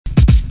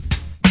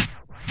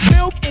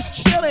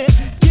chillin',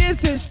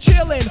 Giz is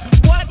chillin'.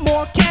 What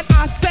more can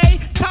I say?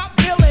 Top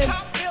billing.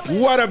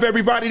 What up,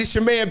 everybody? This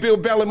your man, Bill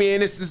Bellamy,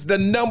 and this is the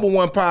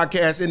 #1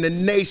 podcast in the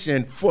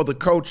nation for the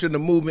culture, the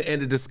movement,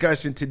 and the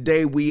discussion.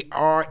 Today, we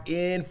are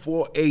in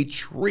for a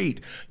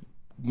treat.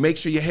 Make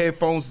sure your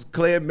headphones is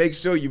clear. Make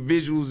sure your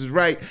visuals is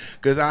right,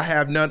 because I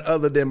have none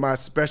other than my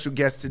special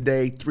guest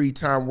today,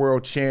 three-time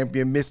world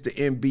champion, Mr.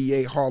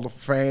 NBA Hall of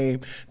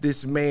Fame.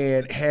 This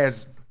man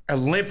has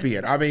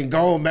Olympian,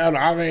 gold medal,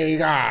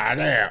 god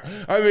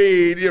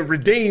damn,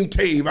 redeemed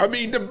team.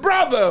 The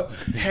brother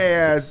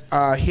has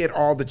hit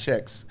all the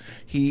checks.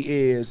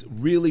 He is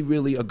really,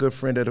 really a good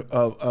friend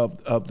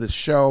of the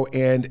show,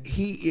 and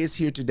he is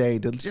here today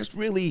to just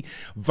really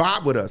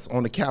vibe with us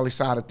on the Cali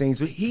side of things.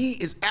 He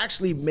is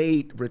actually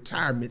made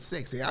retirement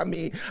sexy. I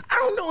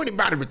don't know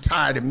anybody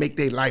retired and make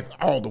their life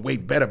all the way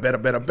better.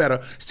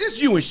 It's just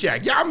you and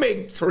Shaq. Y'all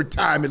make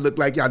retirement look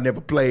like y'all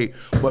never played.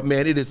 But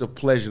man, it is a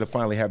pleasure to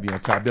finally have you on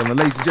top billing.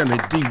 Ladies and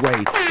gentlemen, D Wade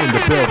in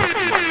the building.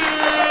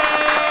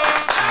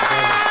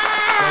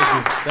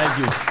 Thank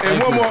you.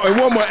 And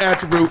one more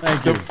attribute.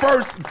 Thank you. The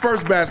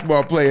first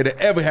basketball player to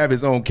ever have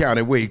his own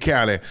county, Wade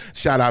County.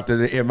 Shout out to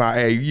the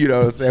MIA. You know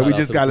what I'm saying? We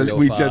just got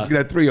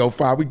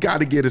 305. We got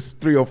to get us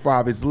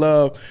 305. It's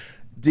love.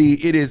 D,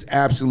 it is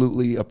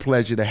absolutely a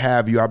pleasure to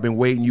have you. I've been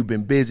waiting. You've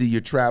been busy.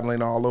 You're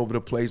traveling all over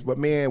the place. But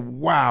man,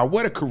 wow,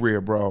 what a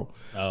career, bro.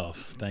 Oh,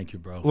 thank you,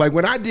 bro. Like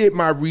when I did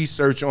my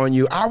research on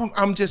you,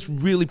 I'm just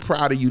really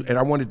proud of you. And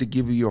I wanted to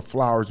give you your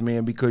flowers,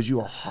 man, because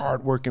you're a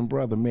hardworking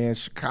brother, man.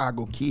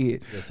 Chicago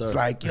kid. Yes, sir. It's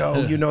like,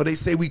 yo, they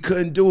say we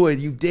couldn't do it.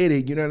 You did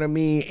it. You know what I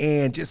mean?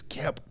 And just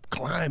kept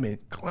climbing.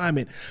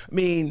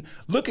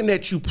 Looking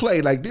at you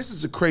play, like this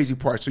is the crazy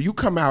part. So you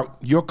come out,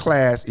 your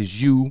class is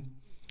you,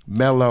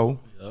 Melo,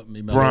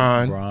 me,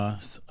 Bron,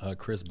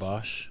 Chris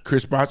Bosh.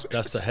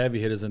 That's the heavy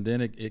hitters, and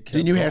then it kept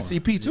Then you going. had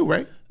CP too,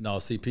 right? No,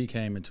 CP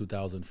came in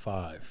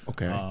 2005.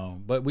 Okay.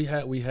 But we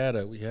had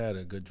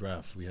a good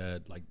draft. We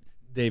had like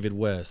David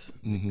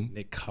West,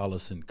 Nick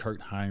Collison,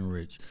 Kurt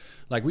Heinrich.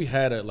 Like we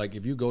had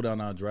if you go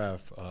down our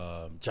draft,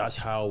 Josh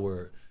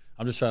Howard.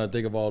 I'm just trying to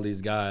think of all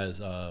these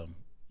guys.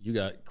 You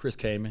got Chris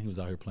Kaman, he was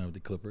out here playing with the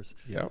Clippers.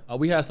 Yeah.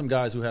 We had some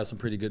guys who had some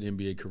pretty good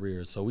NBA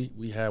careers. So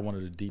we had one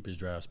of the deepest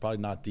drafts. Probably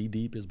not the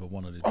deepest, but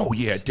one of the deepest. Oh,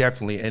 yeah,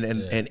 definitely.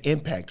 And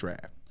impact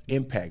draft.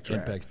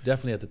 Impact's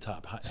definitely at the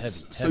top. Heavy,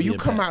 so you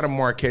come out of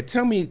Marquette.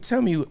 Tell me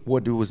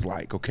what it was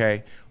like,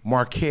 okay?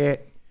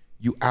 Marquette,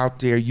 you out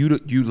there, you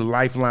the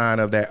lifeline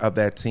of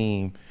that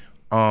team.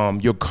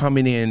 You're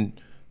coming in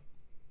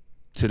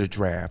to the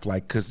draft,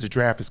 because the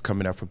draft is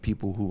coming up for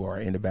people who are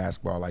into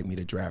basketball like me.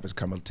 The draft is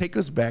coming. Take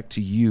us back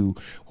to you,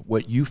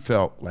 what you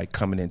felt like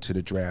coming into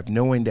the draft,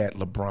 knowing that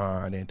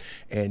LeBron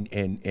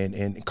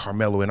and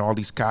Carmelo and all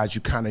these guys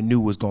you kind of knew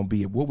was going to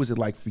be it. What was it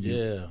like for you?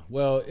 Yeah,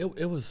 well,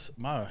 it was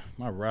my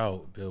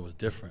route, Bill, was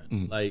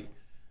different. Like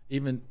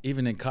even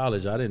in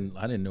college, I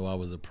didn't know I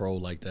was a pro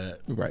like that.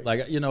 Right.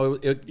 Like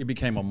it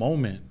became a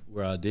moment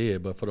where I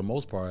did, but for the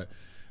most part,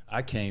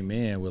 I came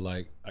in with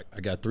I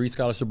got 3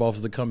 scholarship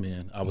offers to come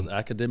in. I was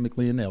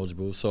academically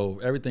ineligible, so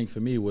everything for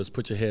me was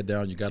put your head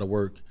down. You got to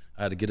work.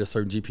 I had to get a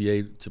certain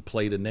GPA to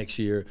play the next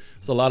year.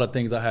 So a lot of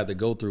things I had to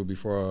go through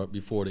before the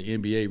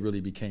NBA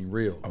really became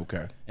real.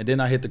 Okay. And then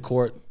I hit the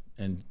court,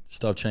 and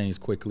stuff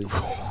changed quickly.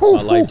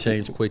 My life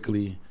changed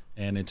quickly.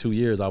 And in 2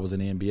 years, I was in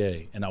the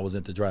NBA, and I was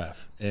at the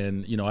draft.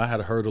 And, I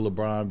had heard of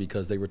LeBron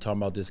because they were talking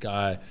about this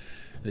guy.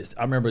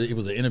 I remember it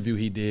was an interview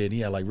he did.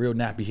 He had real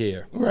nappy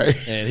hair. Right.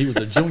 And he was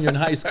a junior in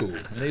high school.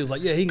 And he was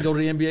like, yeah, he can go to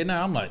the NBA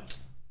now. I'm like,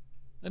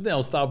 they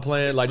don't stop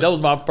playing. That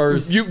was my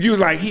first. You was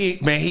like, he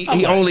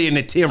only in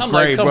the 10th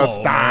grade, come but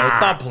on, man,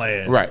 stop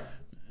playing. Right.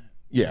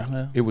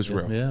 Yeah, it was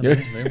real. Yeah.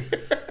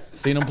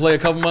 Seen him play a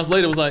couple months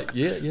later. Was like,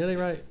 yeah, they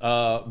right.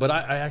 But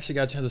I actually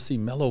got a chance to see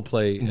Melo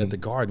play at the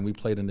Garden. We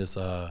played in this.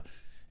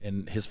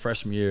 And his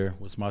freshman year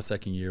was my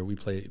second year. We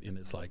played in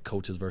this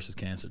coaches versus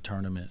cancer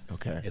tournament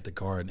at the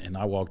Garden, and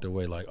I walked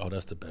away oh,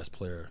 that's the best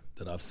player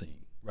that I've seen,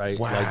 right?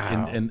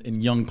 Wow. In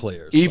young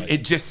players,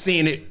 just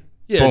seeing it.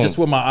 Yeah, boom. just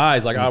with my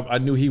eyes, I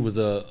knew he was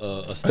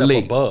a step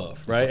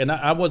above, right? And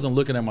I wasn't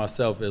looking at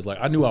myself as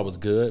I knew I was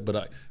good,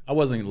 but I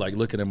wasn't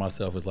looking at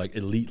myself as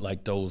elite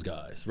like those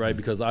guys, right?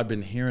 Because I've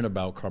been hearing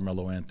about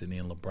Carmelo Anthony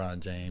and LeBron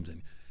James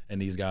and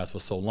these guys for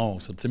so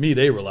long. So to me,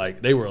 they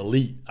were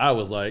elite. I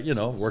was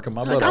working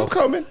my butt off. I'm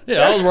coming.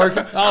 Yeah, I was working.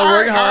 I was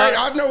working hard.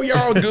 I know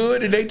y'all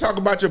good, and they talk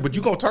about you, but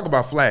you gonna talk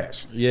about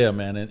Flash. Yeah,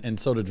 man. And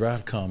so the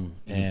draft come,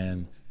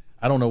 and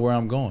I don't know where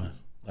I'm going.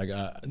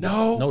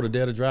 The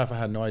day of the draft, I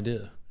had no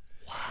idea.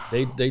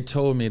 Wow. They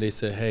told me, they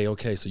said, hey,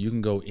 okay, so you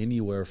can go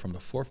anywhere from the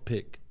 4th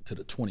pick to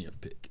the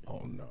 20th pick.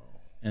 Oh no.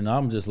 And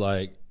I'm just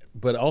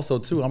but also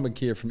too, I'm a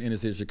kid from inner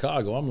city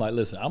Chicago. I'm like,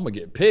 listen, I'm gonna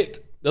get picked.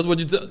 That's what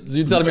you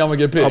telling me I'm gonna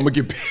get picked. I'm gonna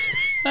get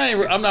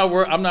picked. I'm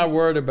not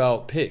worried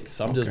about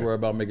picks. I'm just worried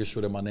about making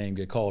sure that my name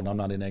get called and I'm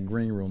not in that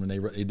green room and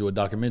they do a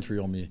documentary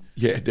on me.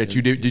 Yeah, that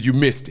you did you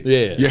missed it.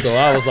 Yeah. So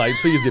I was like,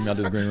 please get me out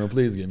of this green room.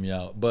 Please get me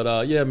out.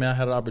 But yeah, man, I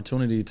had an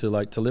opportunity to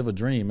live a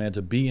dream, man,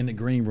 to be in the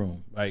green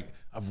room.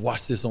 I've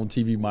watched this on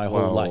TV my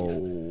whole life.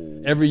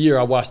 Every year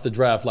I watch the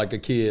draft like a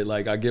kid.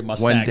 Like I get my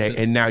One snacks. day,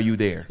 and now you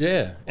there.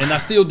 Yeah, and I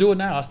still do it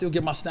now. I still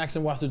get my snacks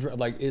and watch the draft.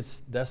 Like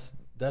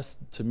that's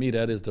to me,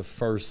 that is the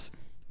first,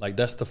 like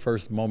that's the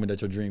first moment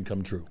that your dream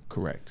come true.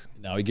 Correct.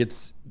 Now it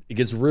gets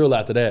real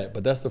after that,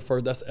 but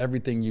that's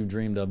everything you've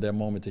dreamed of, that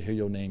moment to hear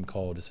your name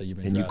called, to say you've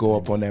been And you drafted. go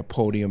up on that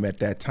podium at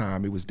that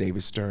time. It was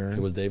David Stern.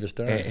 It was David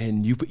Stern.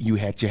 And you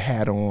had your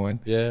hat on.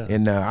 Yeah.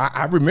 And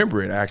I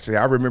remember it, actually.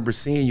 I remember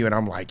seeing you, and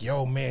I'm like,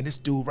 yo, man, this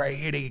dude right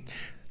here,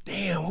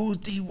 damn, who's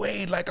D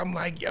Wade? Like, I'm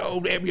like, yo,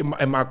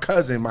 and my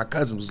cousin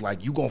was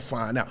like, you gonna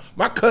find out.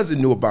 My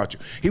cousin knew about you.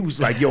 He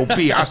was like, yo,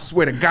 B, I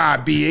swear to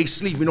God, B, they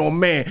sleeping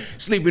on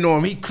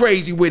him. He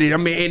crazy with it. I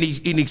mean, and he's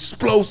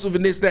explosive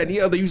and this, that, and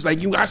the other. He was like,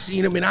 I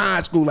seen him in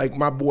high school. Like,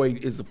 my boy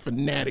is a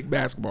fanatic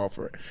basketball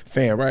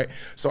fan, right?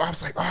 So I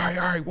was like, all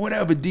right,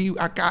 whatever, D,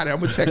 I got it.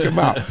 I'm gonna check him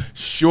out.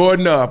 Sure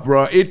enough,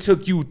 bro, it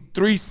took you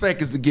 3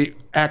 seconds to get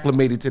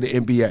acclimated to the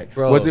NBA.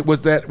 Bro,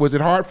 was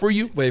it hard for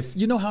you? Wait,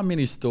 you know how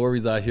many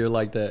stories I hear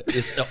like that?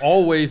 It's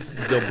always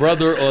the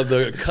brother or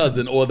the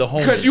cousin or the homie.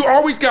 Because you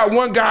always got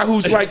one guy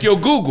who's like your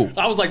Google.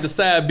 I was like the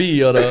sad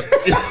B of the.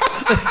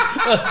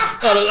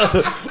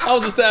 I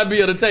was the sad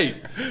B of the tape.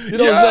 You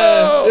know what I'm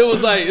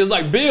saying? It was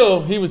like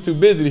Bill. He was too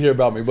busy to hear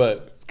about me,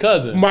 but his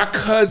cousin. My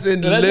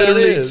cousin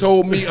literally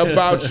told me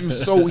about you,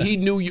 so he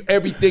knew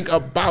everything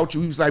about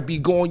you. He was like, "Be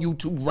go on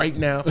YouTube right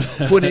now.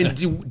 Put in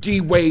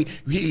D Wade.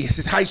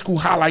 His high school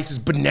highlights is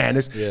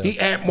bananas. Yeah. He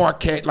at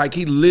Marquette, like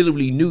he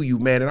literally knew you,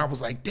 man." And I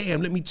was like,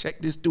 "Damn, let me check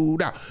this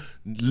dude out."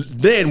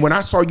 Then when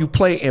I saw you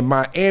play in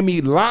Miami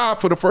live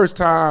for the first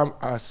time,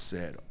 I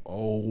said,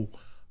 "Oh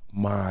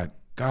my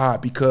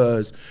God,"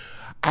 because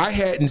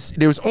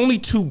there was only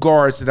 2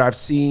 guards that I've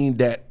seen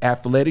that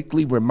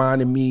athletically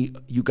reminded me,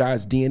 you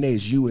guys' DNA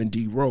is you and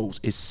D Rose.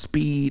 It's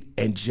speed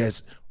and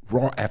just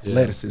raw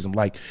athleticism. Yeah.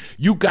 Like,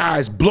 you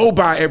guys blow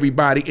by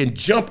everybody and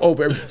jump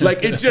over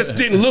like it just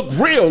didn't look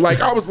real.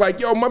 Like, I was like,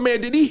 yo, my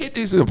man, did he hit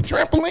this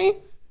trampoline?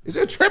 Is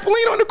there a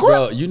trampoline on the court?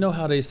 Bro, you know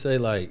how they say,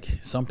 like,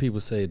 some people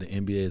say the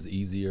NBA is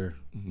easier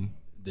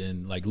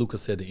than, like Luka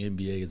said, the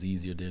NBA is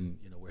easier than,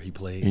 where he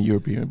played. In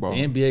European ball.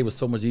 The NBA was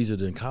so much easier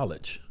than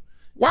college.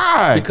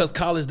 Why? Because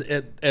college,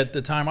 at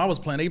the time I was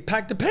playing, they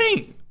packed the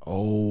paint.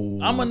 Oh.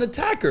 I'm an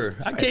attacker.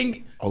 I can't.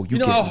 You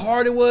know how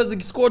hard it was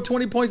to score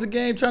 20 points a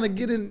game trying to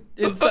get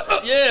inside?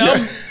 Yeah.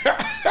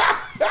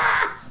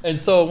 And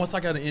so once I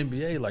got an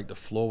NBA, like the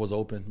floor was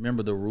open.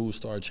 Remember the rules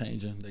started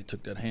changing. They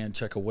took that hand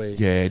check away.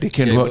 Yeah, they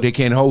can't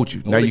hold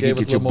you. Now you can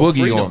get your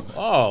boogie on.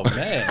 Oh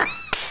man.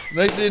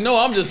 Next thing you know,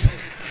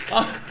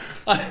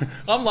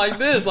 I'm like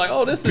this, like,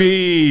 oh, this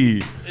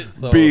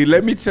is B,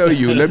 let me tell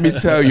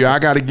you, I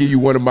got to give you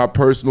one of my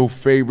personal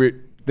favorite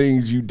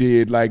things you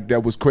did, like,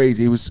 that was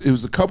crazy. It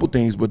was a couple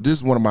things, but this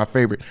is one of my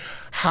favorite.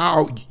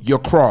 How your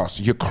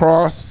cross,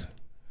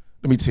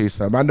 let me tell you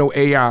something. I know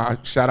AI,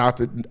 shout out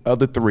to the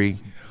other 3,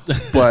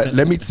 but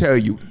let me tell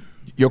you,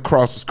 your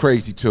cross is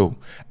crazy too.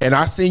 And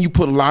I seen you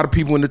put a lot of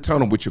people in the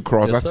tunnel with your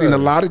cross. Yes, I seen a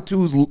lot of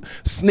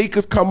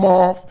sneakers come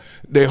off,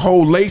 their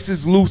whole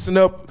laces loosen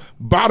up,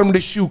 bottom of the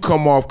shoe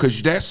come off,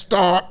 because that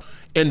start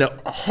and the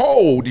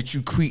hole that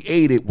you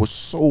created was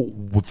so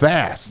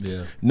vast.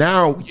 Yeah.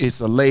 Now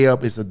it's a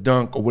layup, it's a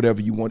dunk, or whatever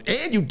you want.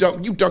 And you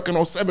dunking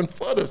on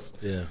 7-footers.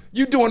 Yeah.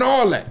 You doing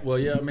all that. Well,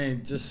 yeah,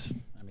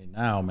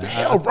 now, man,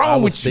 I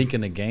was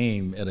thinking the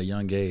game at a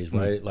young age,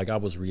 right? Like, I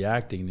was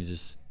reacting to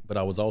but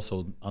I was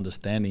also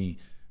understanding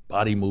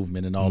body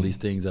movement and all these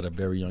things at a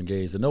very young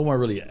age. And no one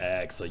really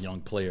asks a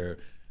young player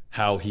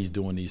how he's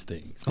doing these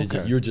things.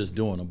 Okay. You're just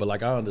doing them. But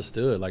like, I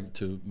understood, like,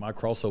 my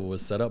crossover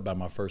was set up by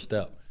my first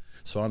step.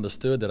 So I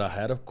understood that I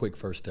had a quick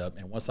first step,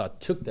 and once I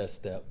took that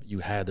step, you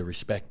had to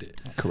respect it.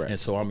 Correct. And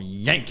so I'm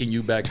yanking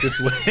you back this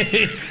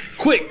way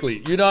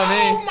quickly. You know what I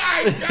mean? Oh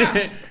my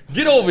God!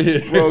 Get over here,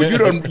 bro.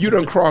 You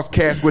done cross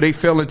cats where they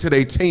fell into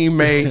their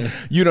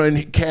teammate. You done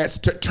cats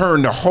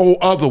turn the whole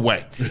other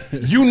way.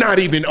 You not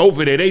even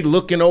over there. They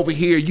looking over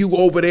here. You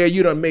over there.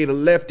 You done made a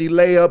lefty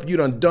layup. You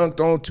done dunked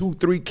on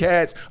 2-3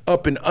 cats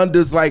up and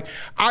unders. Like,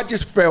 I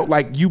just felt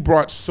like you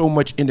brought so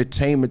much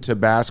entertainment to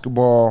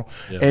basketball,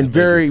 and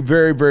very,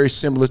 very, very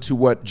similar to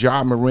what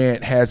Ja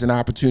Morant has an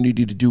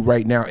opportunity to do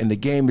right now in the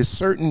game. Is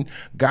certain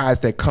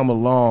guys that come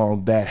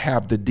along that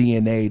have the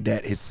DNA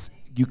that is,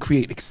 you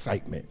create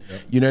excitement.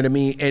 Yep. You know what I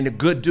mean? And a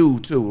good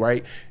dude too,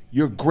 right?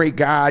 You're a great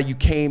guy. You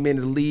came in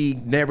the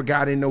league, never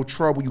got in no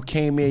trouble. You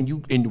came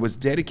in, and was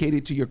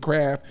dedicated to your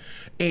craft,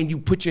 and you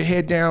put your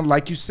head down,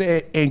 like you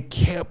said, and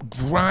kept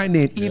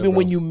grinding. Yeah, even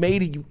when you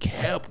made it, you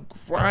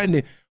kept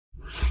grinding.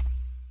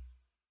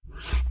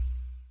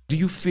 Do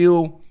you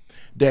feel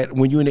that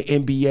when you're in the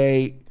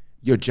NBA,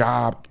 your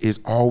job is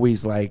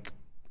always like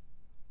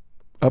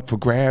up for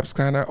grabs,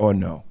 kind of, or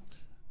no?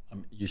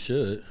 You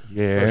should.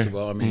 Yeah. First of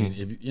all, I mean,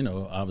 if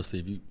obviously,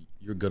 if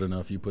you're good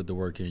enough, you put the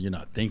work in, you're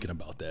not thinking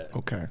about that.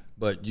 Okay.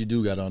 But you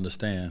do got to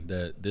understand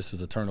that this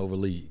is a turnover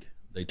league.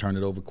 They turn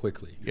it over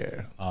quickly.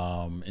 Yeah.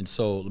 And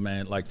so,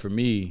 man, like, for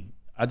me,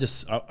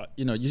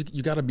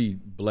 you got to be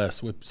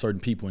blessed with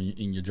certain people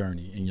in your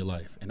journey, in your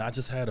life. And I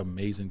just had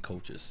amazing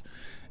coaches,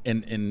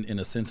 and in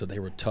a sense that they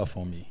were tough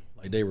on me.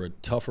 Like they were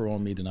tougher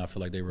on me than I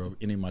feel like they were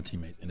any of my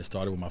teammates. And it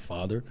started with my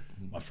father,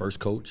 my first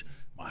coach.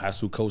 My high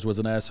school coach was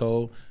an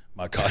asshole.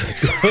 My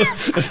college coach,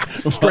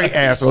 straight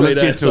asshole. Let's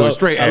get to it.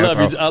 Straight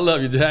asshole. I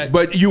love you, Jack.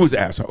 But you was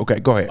asshole. Okay,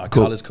 go ahead. My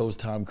college coach,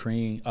 Tom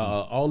Crean.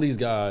 All these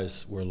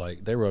guys were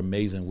like, they were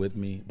amazing with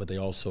me, but they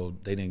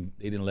didn't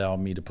allow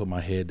me to put my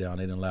head down.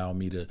 They didn't allow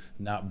me to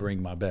not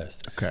bring my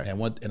best. Okay.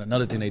 And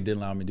another thing they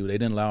didn't allow me to do, they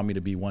didn't allow me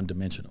to be one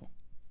dimensional.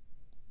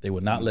 They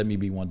would not let me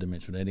be one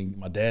dimensional.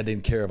 My dad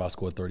didn't care if I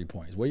scored 30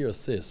 points. Where your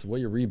assists? Where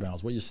your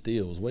rebounds? Where your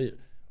steals?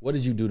 What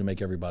did you do to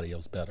make everybody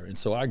else better? And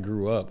so I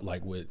grew up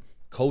like with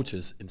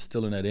coaches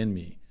instilling that in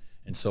me.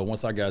 And so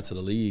once I got to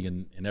the league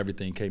and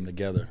everything came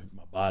together,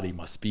 my body,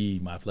 my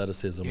speed, my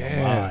athleticism,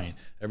 my mind,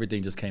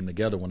 everything just came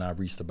together when I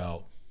reached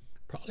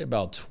probably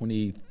about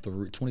 22,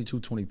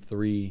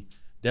 23,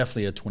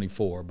 definitely at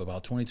 24, but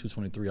about 22,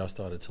 23, I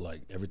started to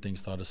everything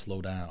started to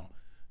slow down.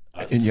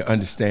 In your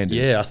understanding.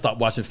 Yeah, I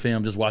stopped watching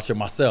film, just watching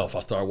myself.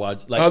 I started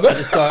watching, let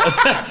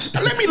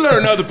me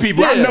learn other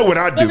people. Yeah, I know what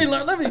I do.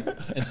 Let me.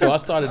 And so I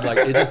started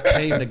it just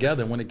came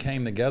together. When it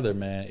came together,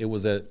 man, it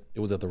was at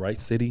the right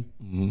city.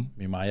 I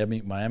mean,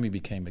 Miami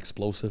became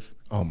explosive.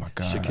 Oh my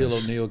God.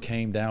 Shaquille O'Neal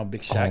came down.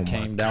 Big Shaq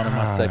came down in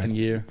my second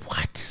year.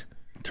 What?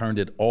 Turned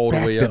it all the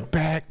way up.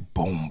 Back,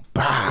 boom,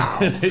 bow.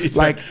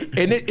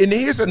 And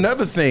here's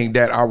another thing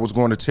that I was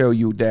going to tell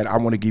you that I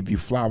want to give you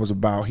flowers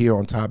about here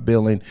on Top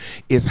Billing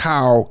is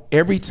how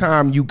every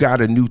time you got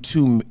a new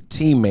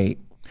teammate,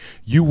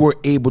 you were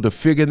able to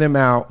figure them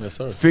out,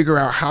 figure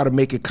out how to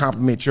make it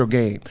complement your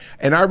game.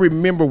 And I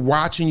remember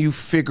watching you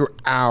figure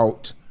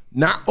out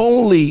not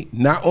only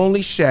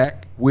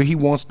Shaq, where he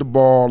wants the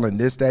ball and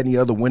this, that, and the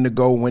other, when to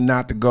go, when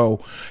not to go.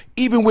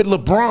 Even with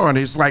LeBron,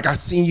 it's like I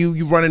seen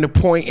you running the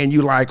point and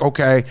you like,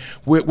 okay,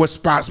 what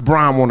spots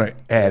Bron want to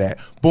add at?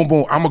 Boom,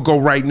 boom, I'm going to go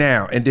right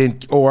now. And then,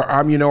 or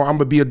I'm going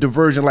to be a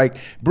diversion. Like,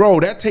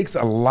 bro, that takes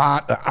a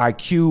lot of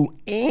IQ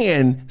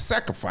and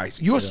sacrifice.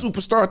 You're a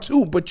superstar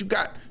too, but you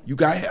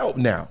got help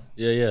now.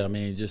 Yeah. I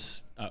mean,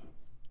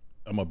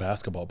 I'm a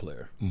basketball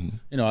player.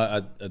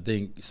 I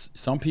think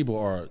some people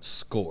are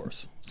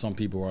scorers. Some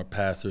people are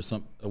passers.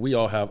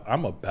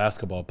 I'm a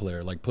basketball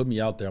player. Like, put me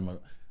out there,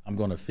 I'm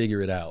going to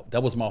figure it out.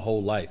 That was my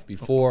whole life.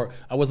 Before,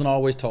 I wasn't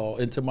always tall.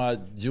 Into my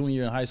junior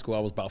year in high school, I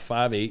was about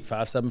 5'8",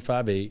 5'7",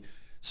 5'8".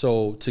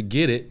 So to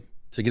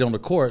get on the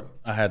court,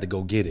 I had to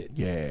go get it.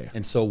 Yeah.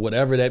 And so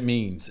whatever that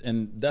means.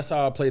 And that's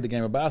how I played the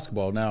game of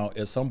basketball. Now,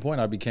 at some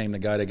point, I became the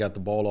guy that got the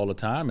ball all the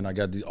time, and I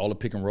got all the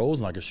pick and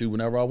rolls, and I could shoot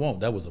whenever I want.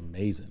 That was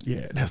amazing.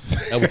 Yeah.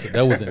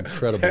 That was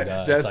incredible,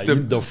 guys. That's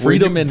the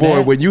freedom in boy,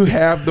 that. when you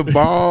have the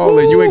ball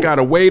and you ain't got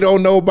to wait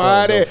on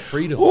nobody. The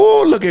freedom.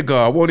 Oh, look at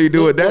God. Won't he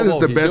do it? That is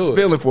the best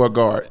feeling for a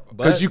guard.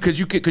 Because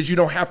you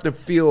don't have to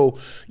feel,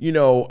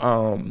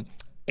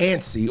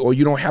 antsy, or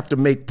you don't have to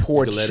make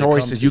poor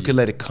choices. You can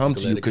let it come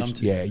to you.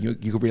 You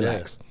can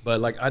relax. Yeah.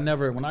 But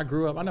when I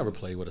grew up, I never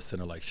played with a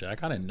center like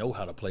Shaq. I didn't know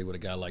how to play with a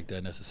guy like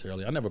that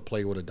necessarily. I never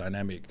played with a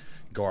dynamic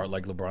guard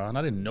like LeBron.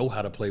 I didn't know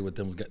how to play with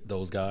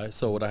those guys.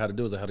 So what I had to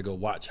do is I had to go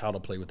watch how to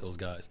play with those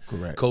guys.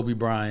 Correct. Kobe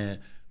Bryant,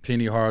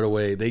 Penny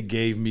Hardaway, they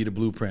gave me the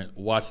blueprint.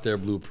 Watch their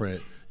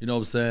blueprint. You know what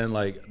I'm saying?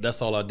 Like,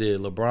 that's all I did.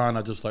 LeBron,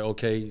 I just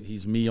okay,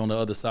 he's me on the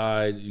other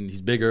side, and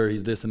he's bigger,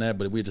 he's this and that,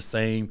 but we're the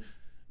same.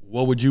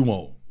 What would you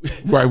want?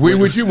 Right, what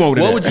would you want?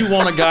 What would you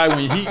want a guy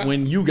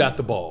when you got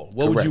the ball?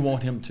 What would you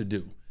want him to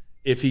do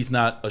if he's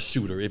not a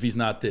shooter? If he's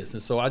not this?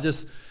 And so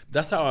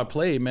that's how I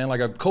played, man. Like,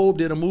 if Kobe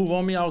did a move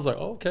on me, I was like,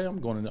 okay,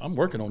 I'm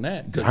working on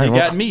that because he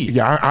got me.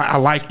 Yeah, I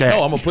like that.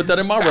 No, I'm gonna put that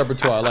in my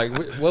repertoire. Like,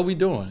 what we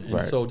doing?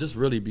 And so just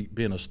really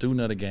being a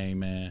student of the game,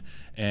 man.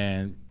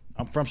 And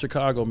I'm from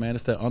Chicago, man.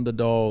 It's that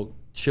underdog,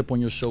 chip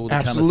on your shoulder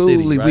kind of city.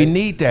 Absolutely, right? we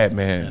need that,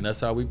 man. And that's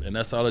how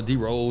the D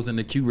Rose and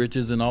the Q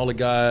Riches and all the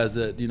guys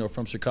that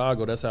from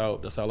Chicago. That's how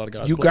a lot of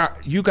guys.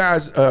 You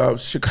guys,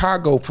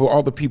 Chicago. For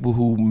all the people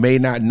who may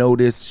not know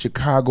this,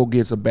 Chicago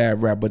gets a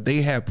bad rap, but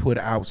they have put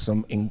out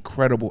some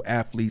incredible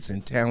athletes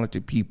and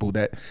talented people.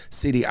 That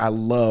city I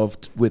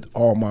loved with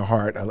all my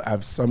heart. I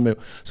have so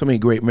many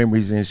great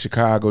memories in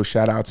Chicago.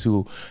 Shout out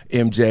to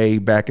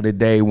MJ back in the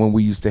day when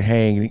we used to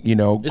hang.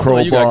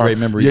 Crowbar. You got great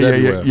memories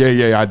everywhere.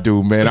 Yeah, I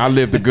do, man. I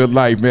lived a good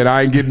life, man.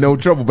 I ain't getting no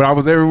trouble, but I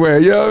was everywhere.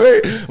 You know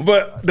what I mean?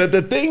 But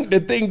the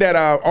thing that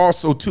I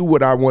also too,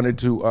 what I wanted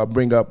to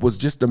bring up was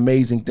just the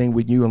amazing thing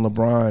with you and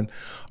LeBron,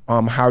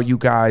 how you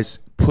guys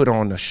put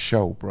on a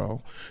show,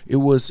 bro. It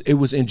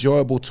was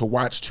enjoyable to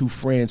watch two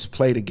friends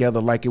play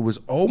together. Like, it was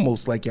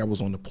almost like I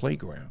was on the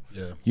playground.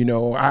 Yeah.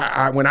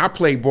 When I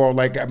played ball,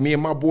 like, me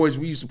and my boys,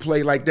 we used to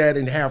play like that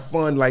and have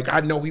fun. Like,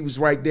 I know he was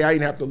right there. I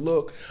didn't have to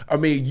look. I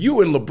mean,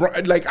 you and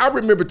LeBron, like, I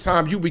remember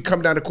times you would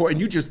come down the court and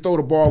you just throw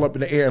the ball up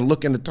in the air and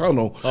look in the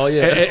tunnel. Oh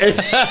yeah.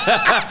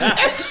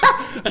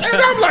 And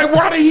I'm like,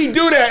 why did he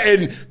do that?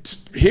 And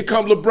here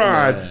come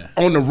LeBron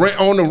on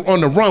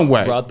the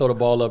runway. Bro, I throw the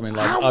ball up and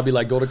I'll be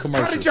like, go to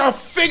commercial. How did y'all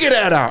figure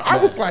that out? I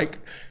was like,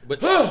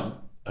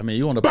 I mean,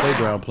 you on the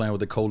playground playing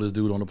with the coldest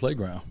dude on the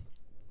playground.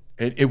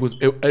 And it was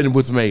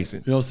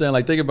amazing. You know what I'm saying?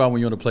 Like, think about when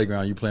you're on the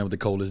playground, you playing with the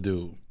coldest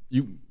dude.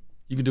 You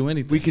You can do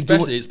anything. We can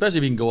especially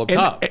if you can go up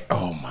top.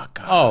 Oh my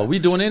God. Oh, we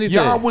doing anything.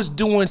 Y'all was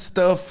doing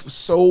stuff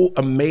so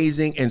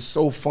amazing and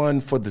so fun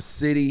for the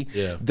city.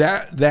 Yeah.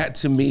 That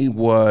to me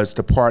was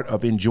the part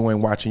of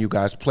enjoying watching you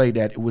guys play,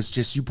 that it was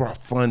just, you brought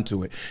fun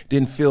to it.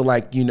 Didn't feel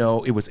like,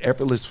 it was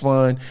effortless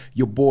fun.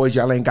 Your boys,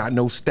 y'all ain't got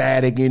no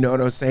static, you know what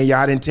I'm saying?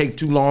 Y'all didn't take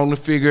too long to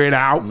figure it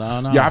out.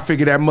 No. Y'all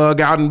figured that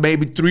mug out in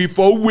maybe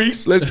 3-4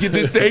 weeks. Let's get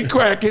this thing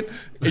cracking.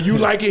 And you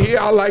like it here,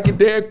 I like it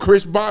there.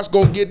 Chris Bosh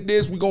gonna get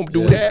this, we gonna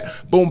do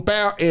that. Boom,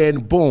 bow,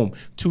 and boom.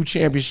 2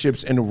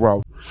 championships in a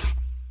row.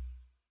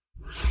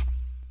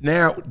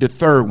 Now the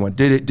third one.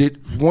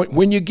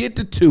 When you get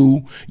to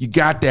 2, you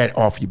got that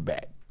off your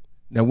back.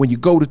 Now when you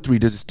go to 3,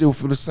 does it still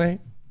feel the same?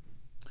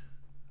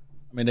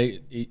 I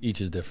mean,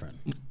 each is different.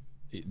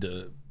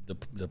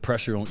 The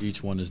pressure on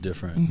each one is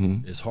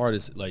different. It's hard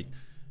as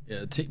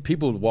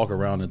people walk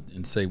around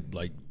and say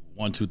like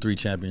 1, 2, 3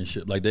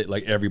 championship,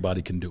 like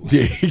everybody can do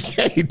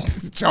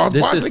it. Charles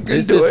Barkley can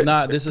do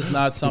it. This is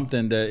not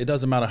something that, it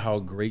doesn't matter how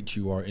great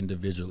you are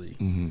individually.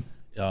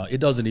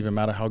 It doesn't even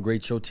matter how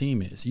great your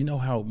team is. You know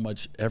how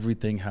much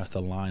everything has to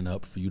line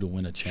up for you to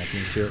win a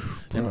championship.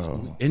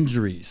 And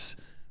injuries,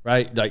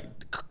 right? Like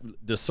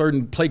the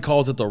certain play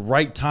calls at the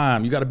right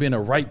time. You got to be in the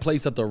right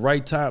place at the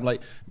right time.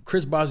 Like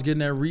Chris Bosh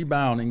getting that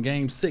rebound in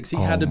Game 6, he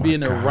had to be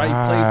in the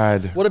right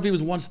place. What if he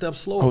was one step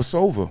slower? Oh, it's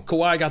over.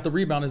 Kawhi got the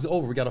rebound, it's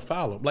over. We got to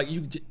foul him. Like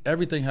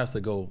everything has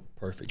to go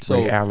perfect.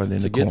 So Ray Allen in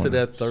to the get corner. to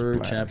that third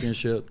Splash.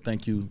 championship,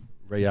 thank you,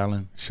 Ray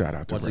Allen. Shout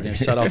out to Once Ray. again,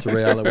 shout out to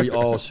Ray Allen. We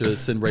all should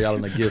send Ray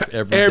Allen a gift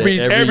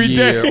every Every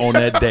year day. on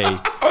that day.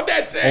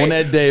 On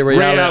that day, Ray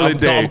Allen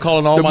Day. I'm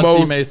calling all The my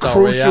most teammates out.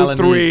 crucial Ray Allen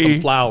needs 3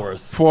 some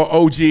flowers. for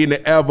OG and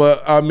the ever.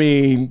 I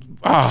mean,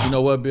 You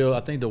know what, Bill?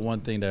 I think the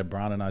one thing that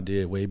Brown and I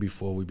did way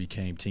before we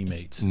became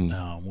teammates,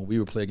 when we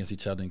would play against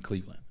each other in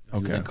Cleveland. He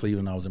was in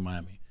Cleveland, I was in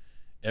Miami.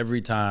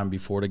 Every time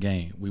before the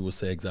game, we would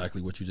say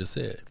exactly what you just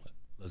said.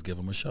 Let's give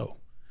them a show.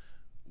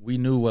 We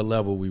knew what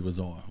level we was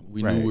on.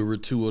 We knew we were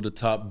 2 of the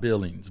top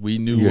billings. We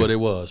knew what it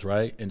was,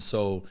 right? And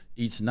so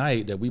each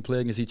night that we play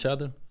against each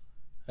other,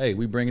 hey,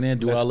 we bring it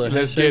in, our little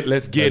handshake.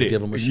 Let's get it.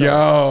 Give them a shot.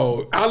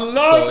 Yo, I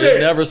loved it. It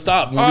never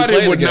stopped when we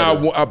played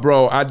together.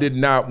 Bro, I did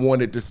not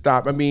want it to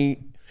stop. I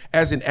mean,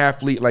 as an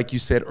athlete, like you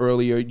said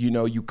earlier,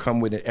 you come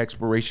with an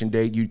expiration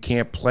date. You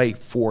can't play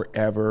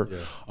forever. Yeah,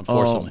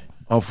 unfortunately.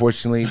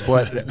 Unfortunately.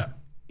 But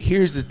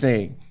here's the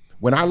thing.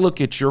 When I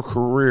look at your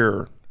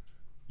career,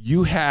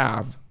 you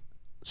have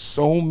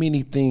so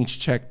many things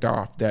checked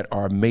off that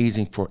are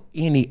amazing for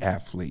any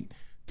athlete.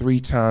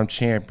 3-time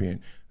champion,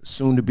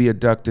 soon to be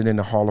inducted in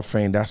the Hall of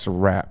Fame. That's a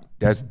wrap.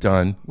 That's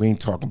done. We ain't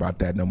talking about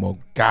that no more.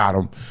 Got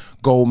him.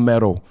 Gold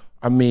medal.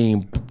 I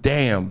mean,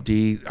 damn,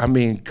 D. I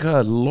mean,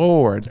 good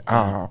Lord.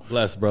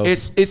 Bless, bro.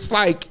 It's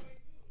like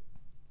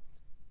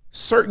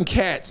certain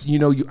cats,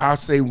 I'll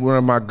say one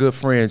of my good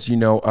friends,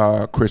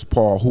 Chris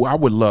Paul, who I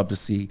would love to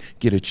see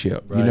get a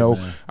chip. Right,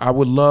 man. I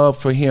would love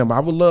for him. I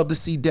would love to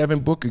see Devin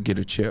Booker get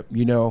a chip.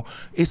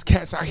 It's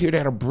cats out here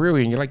that are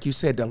brilliant. Like you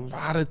said, a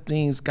lot of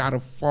things gotta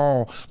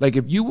fall. Like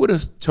if you would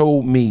have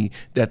told me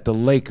that the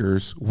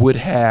Lakers would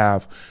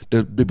have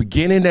the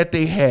beginning that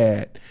they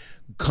had,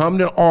 come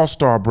to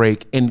All-Star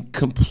break and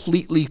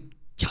completely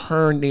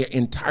turn their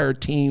entire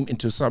team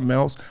into something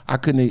else, I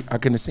couldn't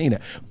have seen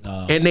it.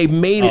 And they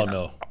made it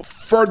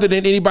further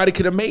than anybody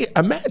could have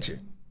imagine.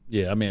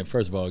 Yeah, I mean,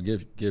 first of all,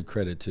 give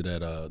credit to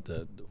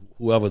that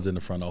whoever's in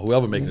the front or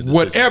whoever making the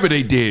decisions. Whatever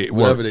they did,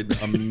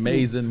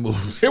 amazing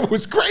moves. It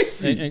was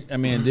crazy.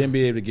 And then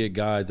be able to get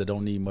guys that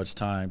don't need much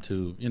time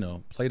to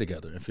play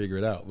together and figure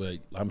it out.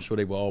 Like, I'm sure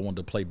they will all want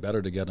to play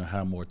better together and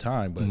have more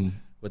time,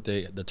 but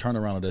the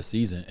turnaround of that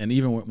season, and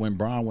even when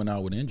Bron went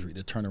out with injury,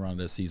 the turnaround of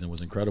that season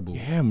was incredible.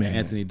 Yeah, man.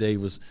 Anthony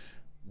Davis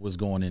was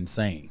going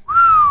insane.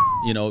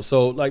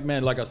 So like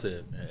I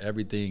said,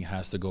 everything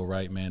has to go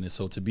right, man. And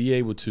so to be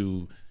able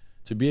to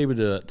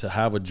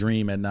have a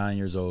dream at 9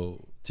 years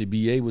old, to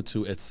be able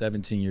to at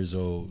 17 years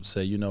old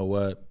say, you know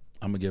what,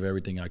 I'm gonna give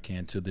everything I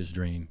can to this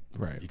dream,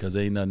 right? Because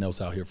there ain't nothing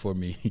else out here for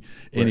me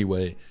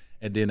anyway. Right.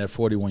 And then at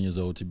 41 years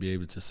old, to be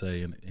able to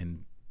say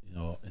in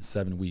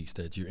 7 weeks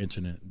that you're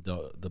entering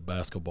the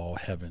basketball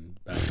heaven,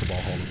 basketball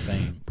Hall of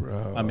Fame.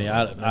 Bro, I mean,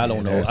 I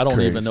don't know. I don't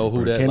crazy, even know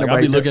who bro. that. Like,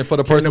 I'll be looking for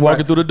the person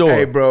walking through the door.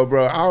 Hey, bro,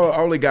 I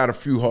only got a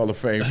few Hall of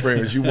Fame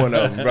friends. You one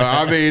of them, bro.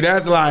 I mean,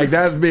 that's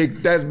big.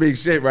 That's big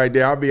shit right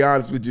there. I'll be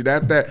honest with you.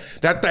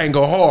 That thing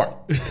go hard.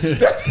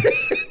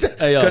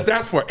 Because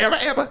that's forever,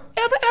 ever.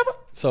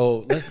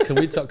 So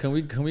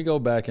can we go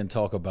back and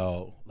talk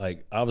about,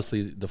 like,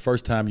 obviously the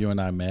first time you and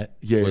I met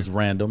was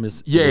random. It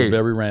was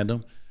very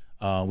random.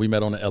 We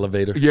met on the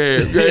elevator. Yeah,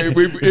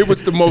 it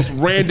was the most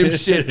random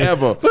shit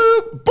ever.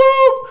 Boop,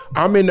 boop.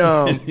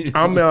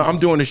 I'm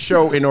doing a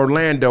show in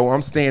Orlando.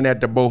 I'm staying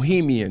at the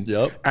Bohemian.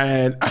 Yep.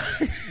 And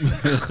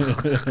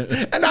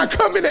and I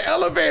come in the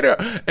elevator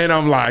and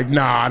I'm like,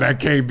 nah, that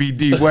can't be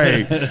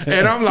D-Wade.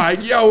 And I'm like,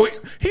 yo,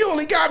 he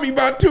only got me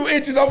about 2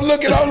 inches. I'm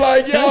like,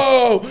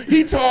 yo,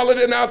 he taller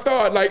than I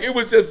thought. Like, it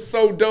was just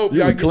so dope.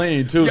 You was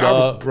clean too,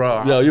 dog.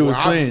 Yo, you was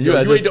clean. You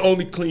ain't the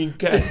only clean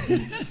cat.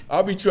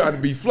 I'll be trying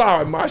to be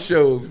fly in my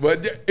shows,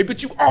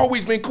 but you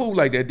always been cool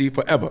like that, D,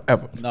 forever,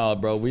 ever. No,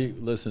 bro.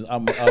 Listen.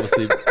 I'm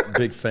obviously a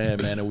big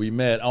fan, man, and we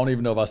met. I don't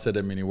even know if I said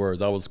that many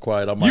words. I was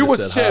quiet. I might You have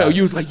was said chill. hi.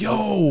 You was like,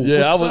 yo, yeah,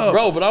 I what's was, up?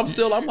 bro. But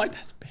I'm like,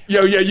 that's bad.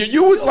 Yo, yeah,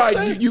 you was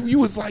like, you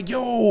was like,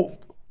 yo.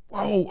 Whoa,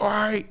 all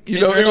right.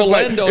 You know, in it was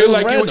Orlando,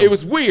 it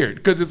was weird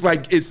because it's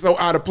like it's so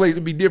out of place.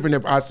 It'd be different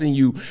if I seen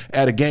you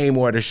at a game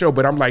or at a show,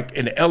 but I'm like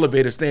in the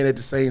elevator staying at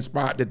the same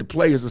spot that the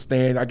players are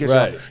staying. I guess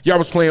Right. y'all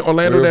was playing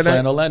Orlando We were that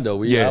playing night? Orlando.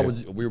 We Yeah.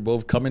 were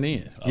both coming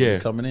in. I Yeah. was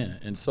coming in.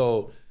 And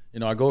so,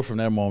 I go from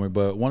that moment,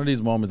 but one of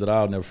these moments that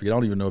I'll never forget, I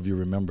don't even know if you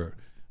remember,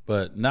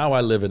 but now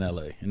I live in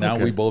LA. And now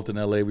we both in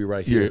LA, we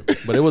right here. Yeah.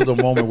 But it was a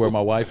moment where my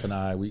wife and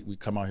I, we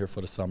come out here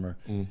for the summer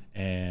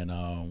and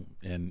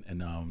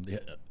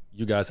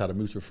you guys had a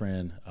mutual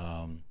friend.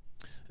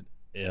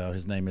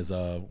 His name is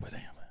I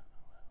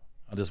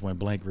just went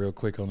blank real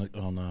quick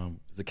on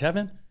is it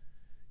Kevin?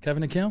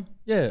 Kevin and Kim?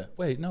 Yeah.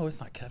 Wait, no, it's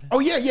not Kevin. Oh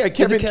yeah,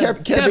 Kevin.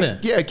 Kevin.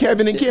 Yeah,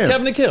 Kevin and Kim.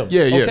 Kevin and Kim.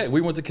 Yeah. Okay, we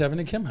went to Kevin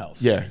and Kim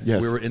house. Yeah,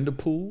 yes. We were in the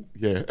pool.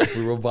 Yeah.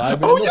 We were vibing.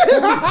 Oh in the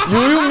yeah. pool.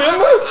 You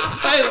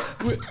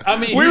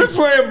remember? We was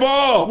playing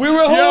ball. We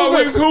were hooping. Yo,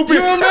 we was hooping.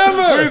 You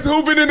remember? We was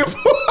hooping in the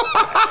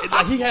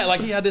pool.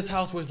 he had this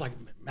house where it's like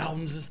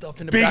mountains and stuff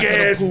in the Big back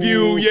ass of the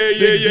pool. view.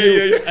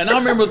 Yeah. View. And I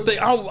remember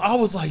I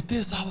was like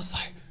this. I was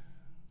like,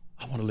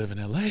 I want to live in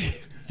LA.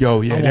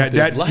 Yo, yeah,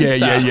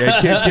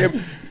 lifestyle.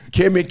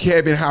 Kim and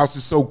Kevin house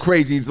is so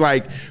crazy. It's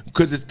like,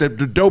 because it's the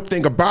dope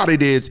thing about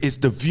it is it's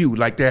the view.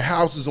 Like their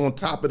house is on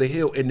top of the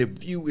hill and the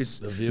view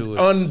is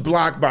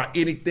unblocked by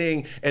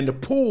anything. And the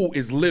pool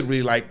is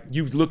literally like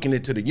you looking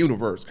into the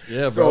universe.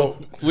 Yeah, so,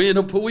 bro. We in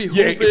the pool, we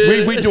yeah,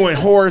 hooping. we doing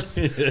horse.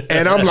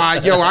 And I'm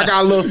like, yo, I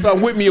got a little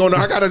something with me on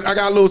I got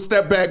a little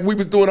step back. We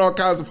was doing all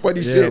kinds of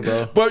funny shit.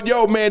 Bro. But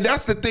yo, man,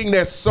 that's the thing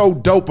that's so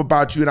dope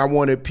about you. And I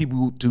wanted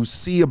people to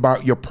see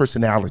about your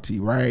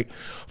personality, right?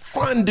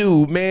 Fun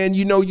dude, man.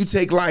 You know, you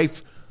take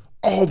life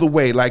all the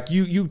way. Like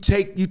you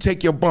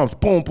take your bumps,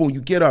 boom, boom,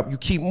 you get up, you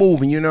keep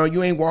moving, you know,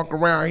 you ain't walking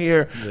around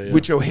here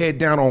with your head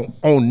down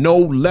on no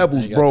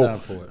levels, bro.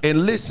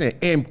 And listen,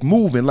 and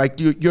moving,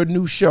 like your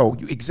new show,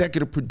 you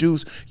executive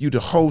produce, you the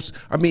host.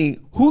 I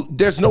mean,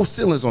 there's no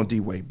ceilings on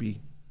D-Wade, B.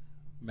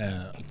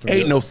 Man,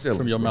 ain't no ceilings.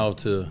 From your mouth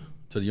to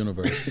the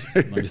universe.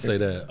 Let me say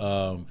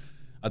that.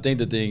 I think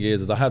the thing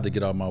is I have to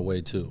get out of my way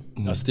too.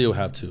 I still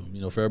have to. You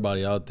know, for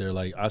everybody out there,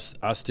 like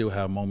I still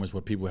have moments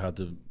where people have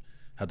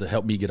to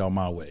help me get on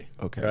my way.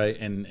 Okay. Right.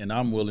 And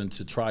I'm willing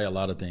to try a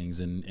lot of things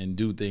and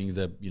do things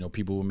that, you know,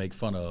 people will make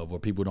fun of or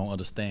people don't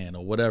understand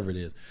or whatever it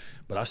is.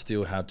 But I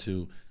still have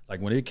to,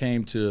 like when it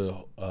came to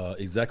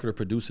executive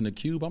producing the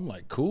Cube, I'm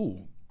like,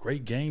 cool,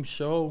 great game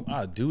show.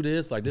 I do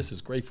this. Like this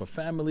is great for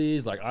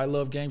families. Like I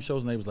love game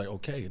shows. And they was like,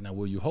 okay, now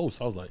will you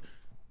host? I was like,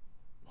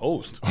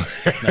 host?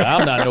 Now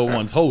I'm not no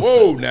one's host.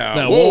 Whoa,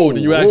 now. Whoa,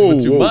 you asking for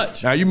too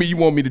much. Now you mean you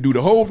want me to do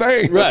the whole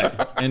thing? Right.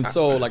 And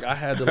so like I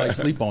had to like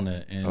sleep on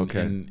that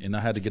and I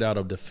had to get out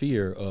of the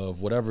fear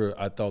of whatever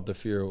I thought the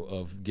fear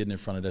of getting in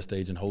front of that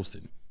stage and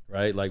hosting.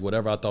 Right? Like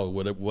whatever I thought,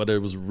 whether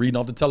it was reading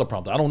off the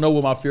teleprompter. I don't know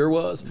what my fear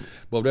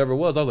was, but whatever it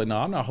was, I was like, no,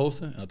 I'm not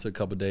hosting. And I took a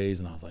couple of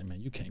days and I was like,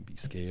 man, you can't be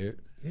scared.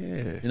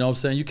 Yeah. You know what I'm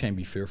saying? You can't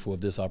be fearful of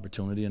this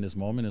opportunity in this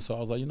moment. And so I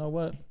was like, you know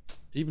what?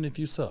 Even if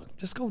you suck,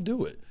 just go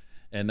do it.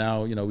 And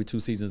now, you know, we 2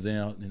 seasons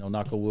in, you know,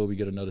 knock on wood, we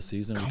get another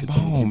season.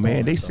 Come on,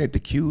 man. They sent the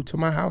Cube to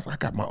my house. I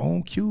got my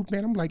own Cube,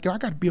 man. I'm like, yo, I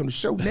got to be on the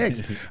show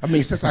next. I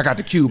mean, since I got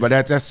the Cube, but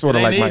that's sort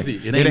of like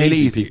It ain't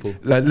easy, people.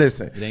 Like,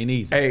 listen. It ain't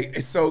easy. Hey,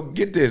 so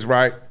get this,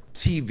 right?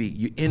 TV,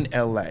 you in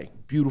LA,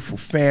 beautiful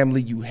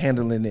family, you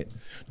handling it.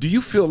 Do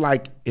you feel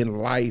like in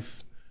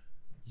life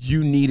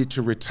you needed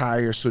to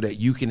retire so that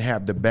you can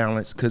have the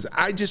balance? Because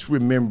I just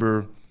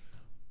remember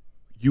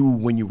you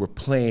when you were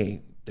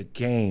playing the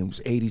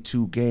games,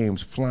 82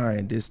 games,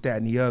 flying, this, that,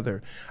 and the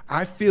other.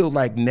 I feel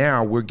like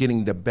now we're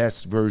getting the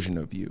best version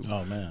of you.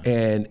 Oh, man.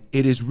 And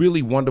it is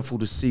really wonderful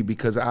to see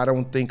because I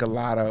don't think a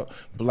lot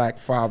of black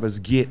fathers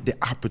get the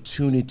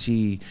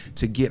opportunity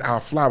to get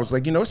our flowers.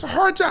 Like, you know, it's a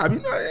hard job. You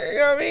know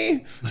what I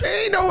mean?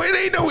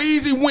 It ain't no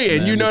easy win.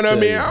 Man, you know what I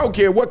mean? I don't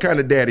care what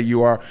kind of daddy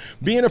you are.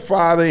 Being a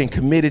father and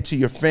committed to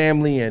your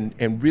family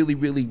and really,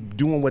 really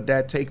doing what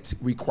that takes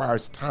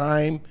requires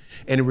time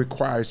and it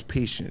requires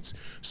patience.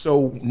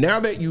 So now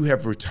that you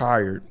have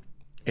retired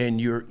and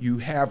you're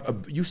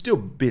still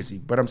busy,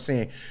 but I'm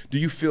saying, do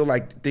you feel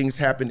like things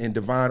happen in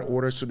divine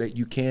order so that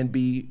you can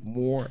be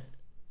more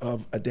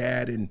of a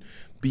dad and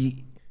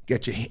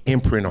get your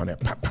imprint on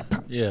that? Pop, pop,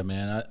 pop. Yeah,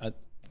 man.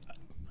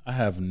 I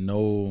have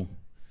no,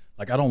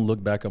 like I don't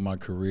look back on my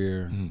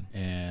career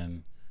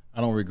and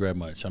I don't regret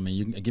much. I mean,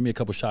 you can give me a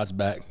couple shots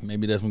back.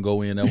 Maybe that one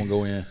go in, that one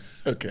go in.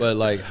 Okay. But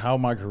like how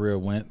my career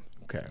went.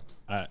 Okay.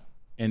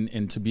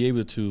 and to be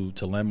able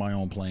to land my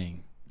own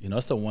plane. You know,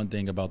 that's the one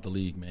thing about the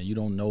league, man. You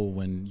don't know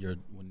when your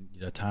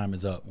time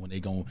is up, when they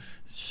gonna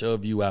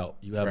shove you out.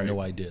 You have no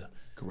idea.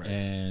 Correct.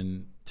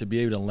 And to be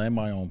able to land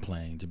my own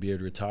plane, to be able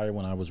to retire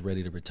when I was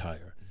ready to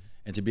retire,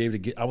 and to be able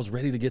to I was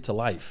ready to get to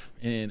life,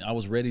 and I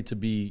was ready to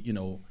be, you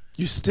know.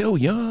 You still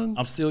young.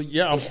 I'm still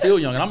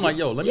young, and I'm like,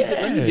 yo, let me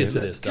get to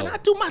this. Can I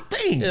do my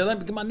thing? Yeah,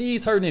 my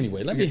knees hurting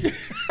anyway. Let me.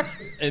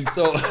 And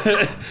so,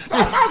 so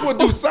I might as well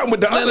do something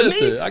with the other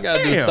knee. I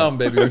gotta do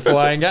something, baby,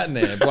 before I ain't gotten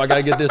there. Before I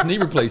gotta get this knee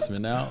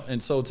replacement now.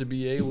 And so to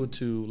be able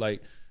to,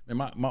 like, and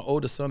my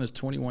oldest son is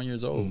 21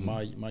 years old.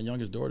 My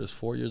youngest daughter is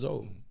 4 years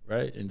old,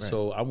 right? And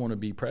so I want to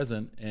be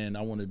present, and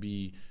I want to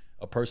be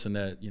a person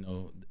that, you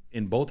know,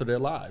 in both of their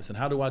lives. And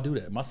how do I do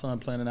that? My son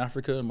playing in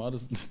Africa, and my other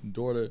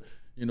daughter,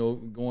 you know,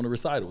 going to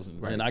recitals,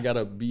 and I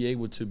gotta be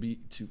able to be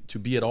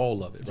at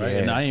all of it, right?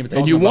 And I ain't even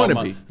talking about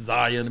my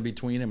Zaya in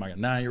between him, my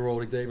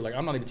 9-year-old Xavier. Like,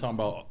 I'm not even talking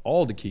about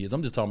all the kids.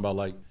 I'm just talking about,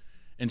 like,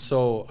 and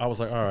so I was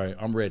like, all right,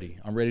 I'm ready.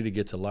 I'm ready to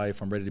get to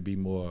life. I'm ready to be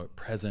more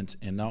present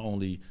in not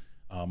only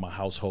my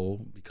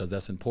household, because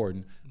that's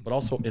important, but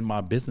also in my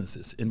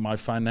businesses, in my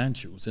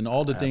financials, and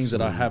all the things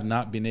that I have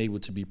not been able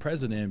to be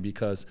present in,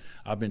 because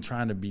I've been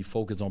trying to be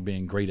focused on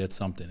being great at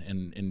something.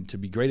 And to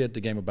be great at the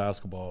game of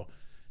basketball,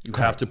 you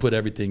have to put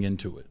everything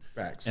into it.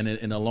 Facts.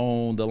 And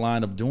along the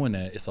line of doing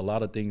that, it's a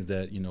lot of things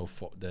that, you know,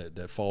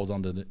 that falls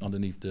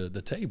underneath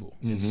the table.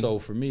 And so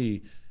for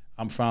me,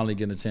 I'm finally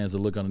getting a chance to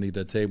look underneath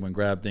that table and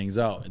grab things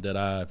out that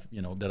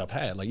I've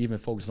had, like even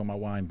focus on my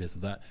wine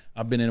business.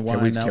 I've been in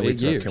wine now 8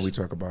 years. Can we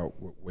talk about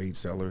Wade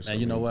Cellars? And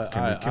you know what?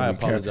 I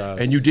apologize.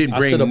 And you didn't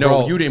bring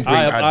you didn't bring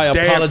I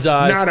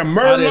apologize. Not a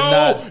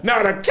Merlot,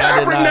 not a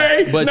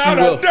Cabernet, not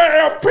a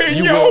damn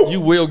Pinot.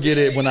 You will get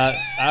it when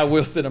I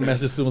will send a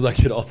message as soon as I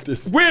get off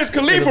this. Wiz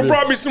Khalifa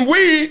brought me some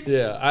weed.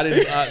 Yeah, I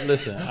didn't.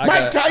 Listen,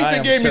 Mike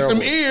Tyson gave me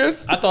some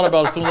ears. I thought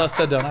about it as soon as I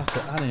sat down. I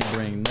said, I didn't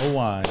bring no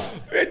wine.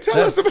 Hey, tell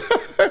us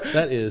about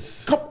that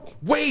is.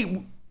 Wait,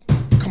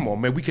 come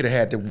on, man. We could have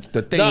had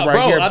the thing right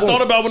bro, here. I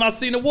thought about when I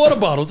seen the water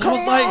bottles. Come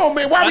on,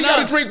 man. Why we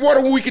gotta drink water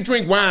when we can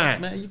drink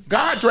wine? Man,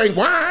 God drank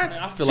wine.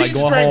 Man, I feel like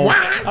going home. Wine.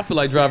 I feel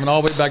like driving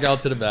all the way back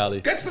out to the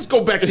valley. Let's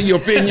go back to your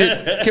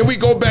vineyard. Can we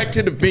go back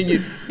to the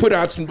vineyard? Put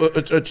out some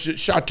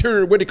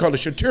charcuterie. What do they call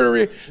it?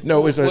 Charcuterie?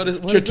 No, it's a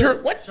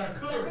charcuterie. What?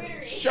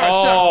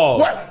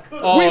 What?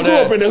 We grew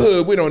up in the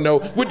hood. We don't know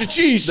with the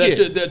cheese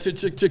shit. That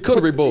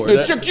charcuterie board.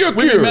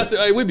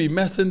 We be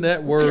messing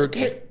that word.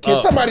 Can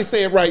somebody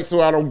say it right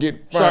so I don't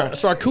get fired?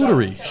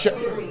 Charcuterie.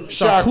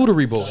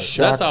 Charcuterie board.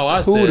 That's how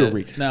I say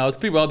it. Now, there's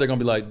people out there gonna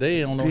be like,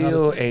 they don't know how to say it.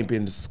 Bill ain't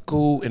been to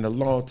school in a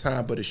long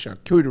time, but it's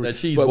charcuterie. That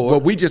cheese board.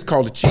 But we just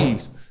call it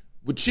cheese.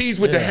 With cheese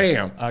with the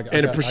ham and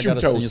the prosciutto. I gotta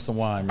send you some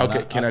wine, man.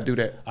 Okay, can I do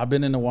that? I've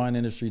been in the wine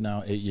industry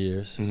now 8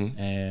 years,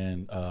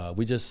 and I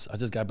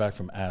just got back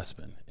from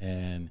Aspen,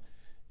 and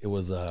it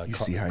was you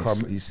see how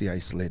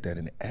you slid that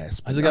in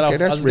Aspen. I just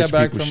got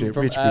back from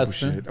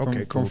Aspen,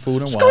 okay, from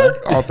food and wine.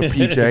 Off the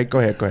PJ. Go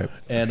ahead.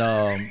 And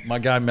my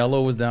guy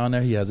Mello was down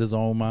there. He has his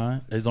own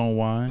wine.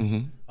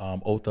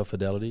 Oath of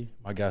Fidelity.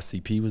 My guy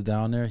CP was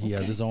down there. He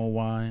has his own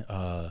wine.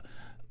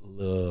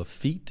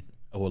 Lafitte.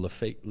 Or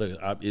Lafite, look,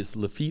 it's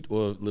Lafitte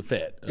or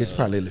Lafette. It's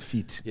probably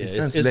Lafitte. Yeah,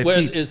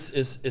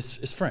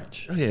 it's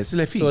French. Oh yeah, it's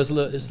Lafitte. So it's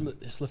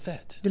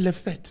Lafette. The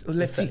Lafette or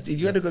Lafitte.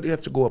 You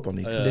have to go up on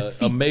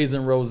it.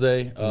 Amazing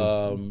rosé.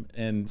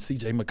 And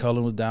CJ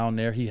McCullough was down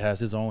there. He has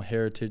his own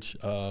heritage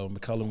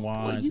McCullough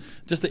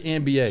wines. Just the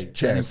NBA.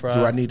 Chaz,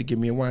 do I need to give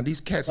me a wine?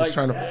 These cats is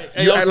trying to.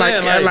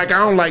 Like I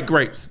don't like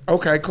grapes.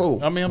 Okay, cool.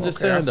 I mean, I'm just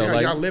saying though.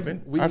 Like y'all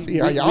living. I see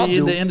how y'all do. We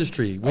in the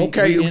industry.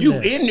 Okay, you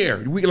in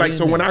there. We like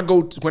so when I go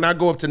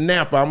up to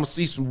Napa, I'm gonna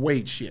see some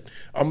Wade shit.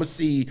 I'm gonna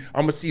see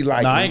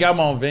like. No, I ain't got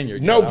my own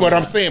vineyard. No, but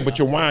I'm saying, but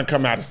your wine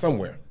come out of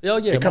somewhere. Oh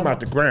yeah, it come out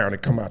the ground.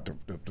 It come out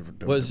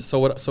the So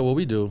what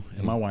we do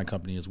in my wine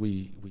company is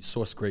we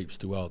source grapes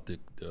throughout the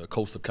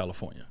coast of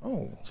California.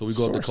 Oh, so we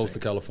go up the coast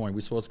of California.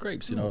 We source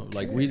grapes. You know,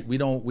 like we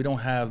don't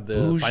have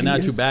the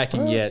financial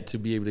backing yet to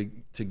be able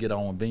to get our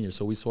own vineyard.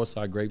 So we source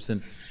our grapes,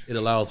 and it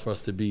allows for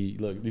us to be.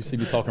 Look, you see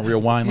me talking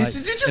real wine like,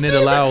 and it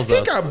allows us.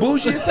 He got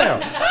bougie as hell.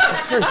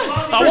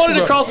 I wanted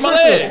to cross my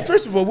leg.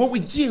 First of all, what we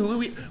do,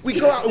 we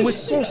go out and we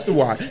source the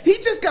wine. He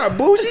just got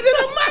bougie than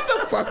a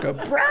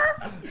motherfucker,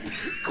 bro.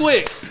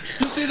 Quick,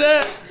 you see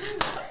that?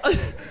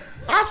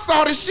 I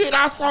saw the shit.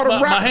 I saw the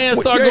rock. My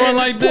hands start going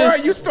like this.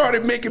 Boy, you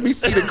started making me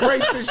see the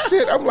grapes and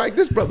shit. I'm like,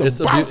 this brother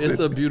It's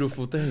a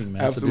beautiful thing,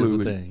 man.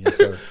 Absolutely. It's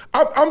a beautiful thing. Yes,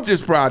 sir. I'm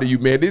just proud of you,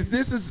 man. This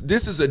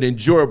is an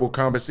enjoyable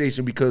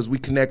conversation because we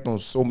connect on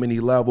so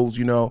many levels.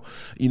 You know,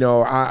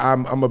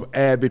 I'm an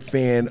avid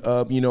fan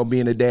of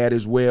being a dad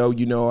as well.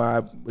 You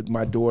know, with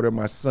my daughter,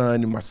 my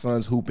son, and my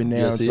son's hooping now.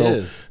 Yes, he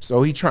is.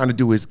 So he trying to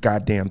do his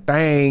goddamn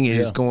thing, and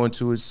he's going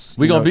to his.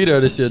 We gonna be there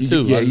this year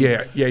too.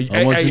 Yeah.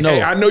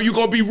 Hey, I know you're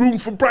gonna be rooting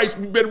for Bryce.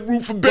 You better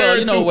root for Well, Barry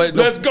you know too. what?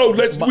 Let's go.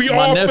 We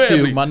all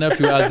family. My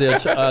nephew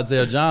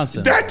Isaiah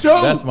Johnson. That too.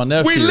 That's my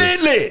nephew. We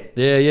lit.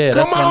 Yeah.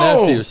 That's Come my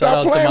on. nephew. Stop Shout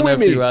out playing to my with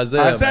nephew me.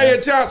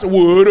 Isaiah Johnson.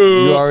 What up?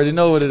 You already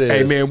know what it is.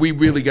 Hey man, we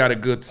really got a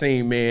good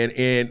team, man.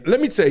 And let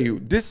me tell you,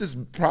 this is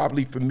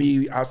probably for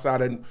me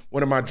outside of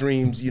one of my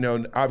dreams. You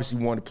know,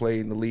 obviously wanted to play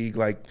in the league.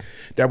 Like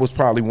that was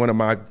probably one of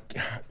my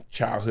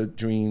childhood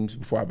dreams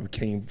before I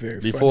became very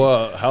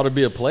funny. How to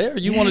be a player?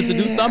 You wanted to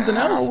do something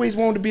else? I always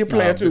wanted to be a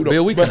player too, though.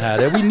 Bill, we can have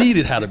that. We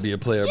needed how to be a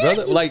player,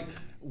 brother. Like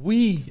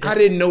I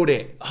didn't know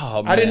that.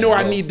 Oh, man, I didn't know bro.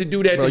 I needed to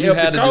do that Bro, to you help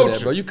had the to do coach.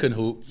 that, bro. You couldn't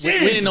hoop.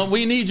 Jeez.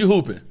 We need you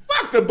hooping.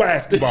 Fuck the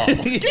basketball.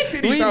 Get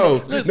to these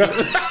hoes. Listen.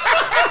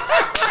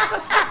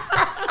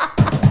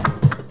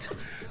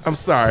 I'm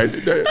sorry.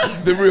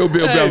 The real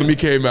Bill Bellamy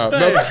came out.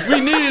 Hey, we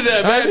needed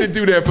that, man. I had to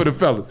do that for the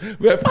fellas.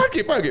 But fuck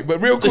it. But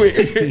real quick,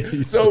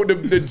 so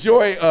the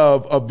joy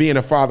of being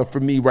a father for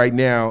me right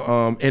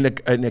now, and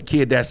a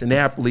kid that's an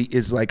athlete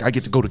is like I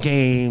get to go to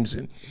games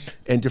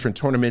and different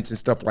tournaments and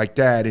stuff like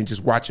that, and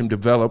just watch him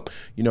develop.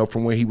 You know,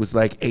 from when he was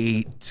like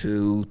 8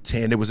 to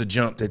 10, there was a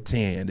jump at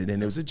 10, and then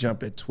there was a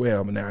jump at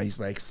 12, and now he's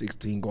like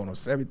 16, going on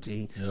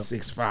 17,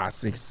 6'5",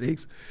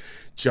 6'6".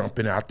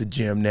 Jumping out the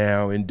gym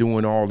now and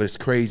doing all this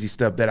crazy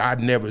stuff that I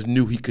never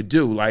knew he could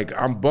do. Like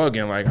I'm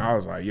bugging. Like I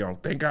was like, yo,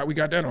 thank God we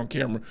got that on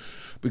camera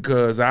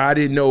because I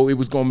didn't know it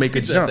was gonna make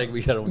a jump.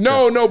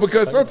 No,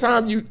 because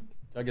sometimes you.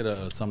 I get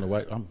something to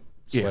wipe. I'm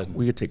sweating. Yeah,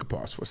 we could take a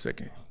pause for a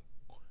second.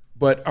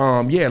 But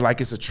yeah, like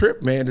it's a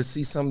trip, man, to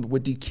see some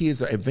what these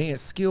kids are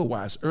advanced skill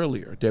wise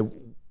earlier. That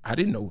I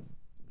didn't know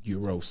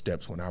Euro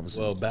steps when I was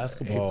in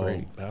 8th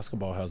grade.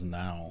 Basketball has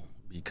now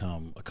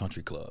become a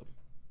country club.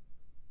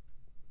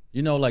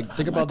 You know, like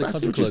think about the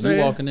country club. You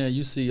walk in there,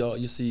 you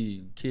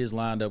see kids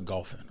lined up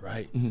golfing,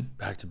 right,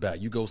 back to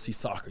back. You go see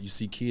soccer, you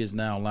see kids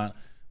now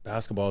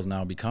basketball is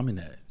now becoming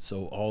that.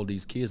 So all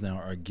these kids now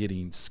are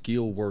getting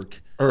skill work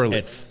early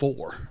at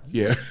 4.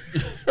 Yeah,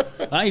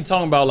 I ain't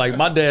talking about like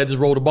my dad just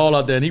rolled the ball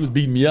out there and he was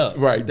beating me up.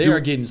 Right, they are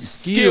getting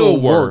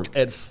skill work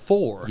at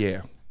 4.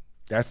 Yeah,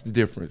 that's the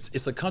difference.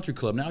 It's a country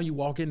club. Now you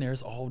walk in there,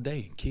 it's all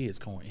day. Kids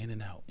going in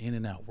and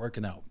out,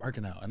 working out,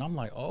 and I'm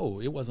like,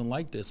 oh, it wasn't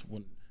like this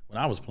when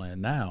I was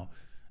playing. Now,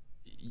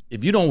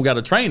 if you don't got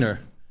a trainer,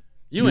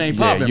 you ain't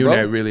popping, you're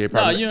bro. not really a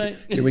problem. Nah, you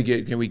ain't.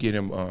 Can we get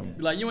him?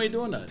 Like you ain't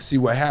doing nothing. See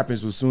what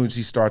happens as soon as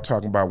he start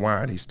talking about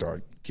wine, he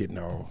start getting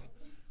all,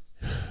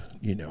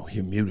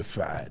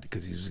 humidified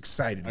because he was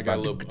excited. I got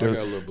a little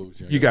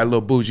booze. You got a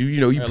little booze.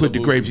 You put the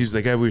grapes. He's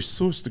like, "I will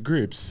source the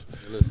grapes."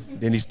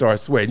 Then he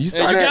starts sweating. You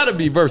saw that? You gotta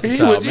be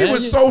versatile. He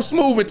was so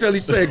smooth until he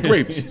said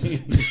grapes.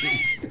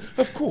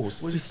 Of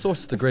course. Well, he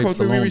sourced the grapes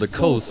along the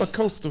coast. The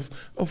coast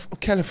of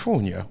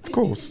California, of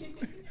course.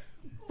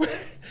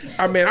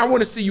 I mean, I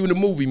want to see you in the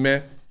movie,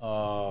 man.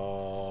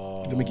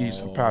 Let me give you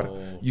some powder.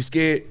 You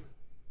scared?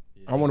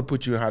 Yeah. I want to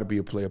put you in How to Be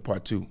a Player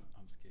Part 2. I'm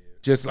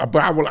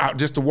scared.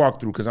 Just to walk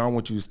through because I don't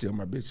want you to steal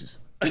my bitches.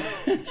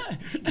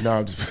 No,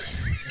 I'm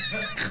just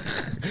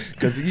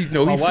because he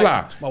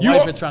fly. My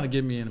wife been trying to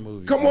get me in a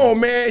movie. Come on,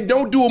 man!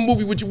 Don't do a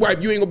movie with your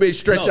wife. You ain't gonna be able to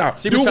stretch out.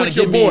 She do been it with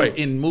your boy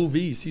in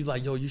movies. She's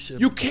like, yo, you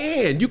should. You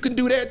can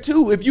do that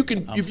too. If you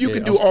can, you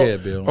can do all.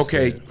 Bill.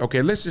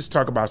 Okay. Let's just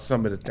talk about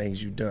some of the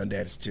things you've done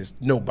that is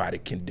just nobody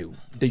can do.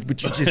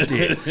 But you just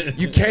did.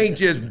 You can't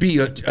just be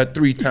a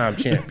 3-time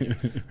champion.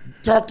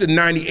 Talk to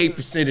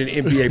 98% of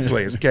the NBA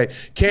players. Okay,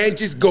 can't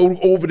just go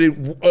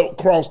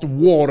across the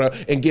water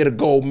and get a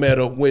gold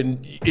medal when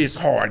it's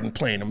hard and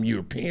playing them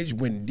Europeans. You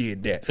wouldn't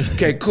did that.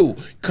 Okay, cool.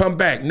 Come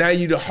back. Now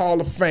you the Hall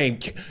of Fame.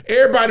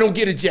 Everybody don't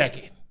get a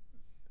jacket.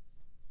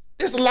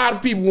 There's a lot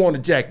of people want a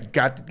jacket.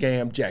 Got the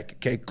damn jacket.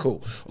 Okay,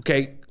 cool.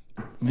 Okay.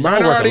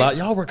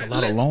 Y'all work a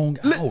lot of long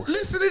hours.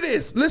 Listen to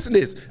this.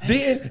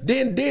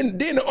 Then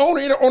the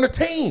owner on the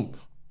team,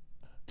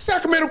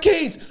 Sacramento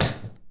Kings,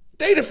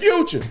 they the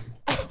future.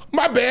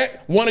 My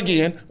bad. Won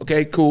again.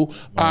 Okay, cool.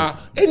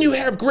 And you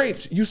have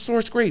grapes. You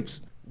source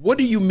grapes. What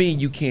do you mean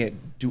you can't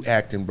do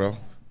acting, bro?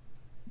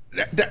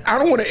 I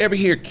don't want to ever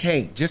hear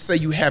can't. Just say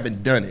you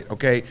haven't done it.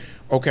 Okay.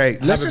 I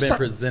haven't been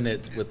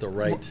presented with the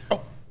right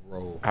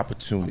role.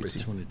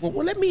 Opportunity.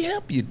 Well, let me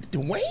help you,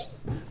 Dwyane.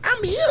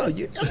 I'm here. I'm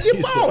your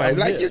boy.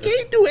 Like you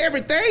can't do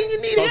everything.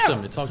 You need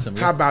help. Talk to me.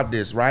 How about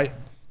this, right?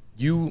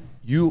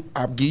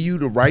 I'll give you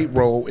the right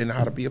role in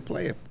How to Be a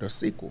Player, the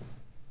sequel.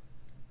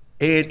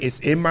 And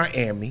it's in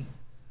Miami.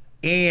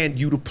 And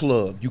you the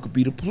plug. You could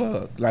be the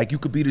plug. Like you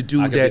could be the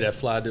dude I could be that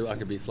fly dude. I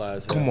could be fly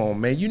as hell. Come on,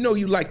 man. You know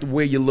you like to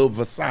wear your little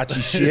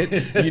Versace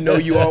shit. You know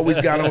you always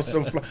got on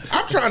some fly.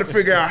 I'm trying to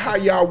figure out how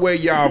y'all wear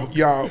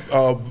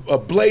y'all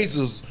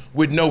blazers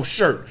with no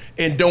shirt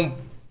and don't.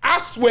 I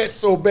sweat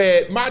so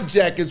bad, my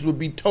jackets would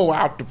be tore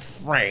out the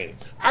frame.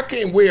 I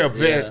can't wear a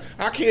vest.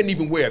 Yeah. I can't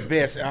even wear a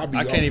vest. I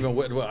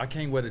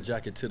can't wear the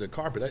jacket to the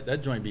carpet.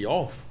 That joint be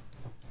off.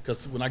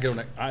 Because when I get on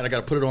that, I got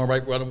to put it on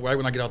right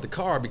when I get out the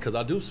car because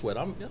I do sweat.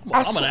 I'm an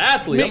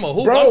athlete. I'm a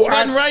hooper.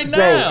 I'm sweating right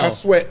now.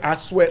 I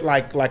sweat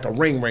like a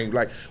ring.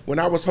 Like when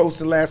I was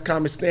hosting Last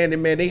Common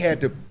Standing, man, they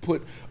had to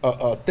put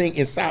a thing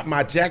inside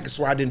my jacket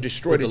so I didn't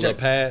destroy the jacket.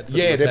 Pad.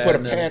 Yeah, they put a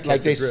pad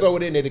like they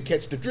sewed in there to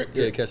catch the drip.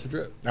 Yeah, catch the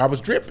drip. I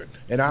was dripping,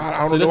 and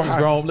I don't know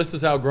how. This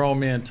is how grown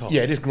men talk.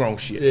 Yeah, this grown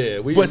shit.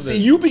 Yeah, but see,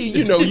 you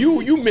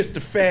missed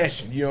the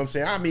fashion. You know what I'm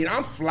saying? I mean,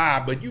 I'm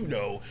fly, but you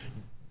know.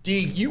 D,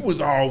 you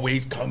was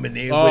always coming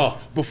in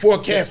with, before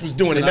Cass was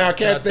doing it. Now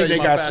Cass think they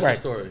got swag.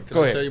 Can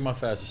I tell you my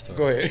fastest story?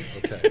 Go ahead.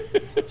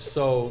 Okay.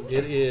 So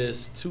it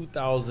is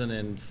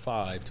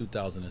 2005,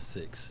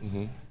 2006.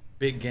 Mm-hmm.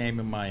 Big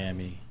game in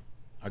Miami.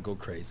 I go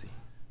crazy.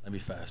 Let me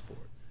fast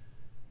forward.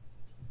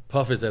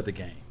 Puff is at the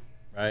game,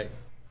 right?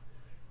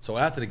 So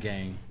after the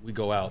game, we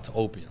go out to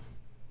Opium.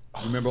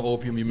 You remember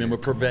Opium? You remember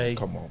Privé?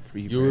 Come on,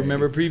 Privé. You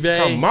remember Privé?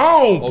 Come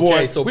on, boy.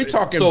 Okay, so we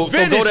talking so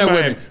vintage, go there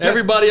man. with me.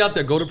 Everybody out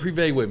there, go to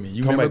Privé with me.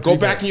 You come remember on,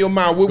 go back in your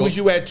mind. Where was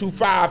you at?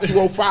 205,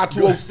 205,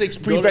 206.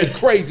 Privé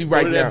crazy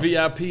right now. Go to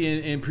that VIP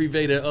in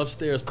Privé, that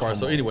upstairs part.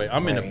 So anyway,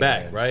 I'm in the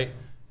back, right?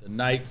 The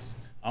nights.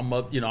 I'm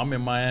up, I'm in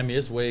Miami.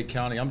 It's Wade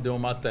County. I'm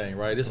doing my thing,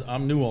 right?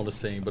 I'm new on the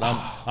scene, but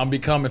I'm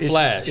becoming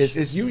Flash.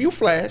 It's you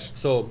Flash.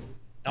 So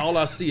all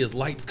I see is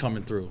lights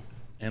coming through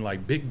and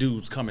like big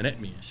dudes coming at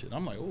me and shit.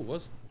 I'm like, oh,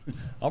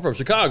 I'm from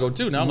Chicago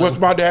too. Now what's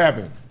about to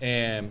happen?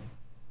 And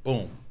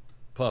boom,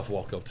 Puff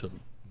walked up to me.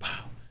 Wow.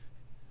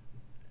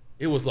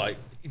 It was like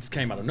it just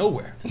came out of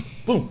nowhere.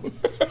 Boom.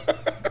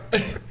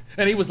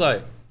 And he was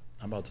like,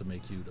 "I'm about to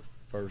make you the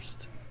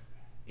first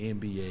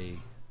NBA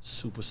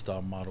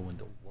superstar model in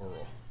the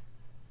world.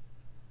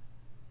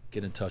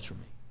 Get in touch with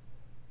me."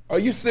 Are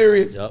you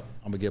serious? Yep.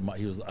 I'm gonna get my.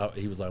 He was like, I'm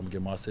gonna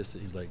get my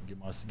assistant. He was like,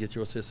 get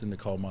your assistant to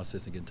call my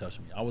assistant. Get in touch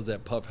with me. I was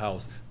at Puff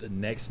House the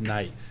next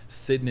night,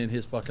 sitting in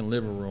his fucking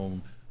living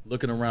room,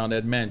 looking around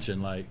that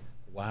mansion, like,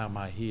 why am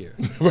I here?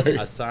 Right.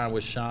 I signed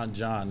with Sean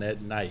John that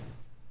night.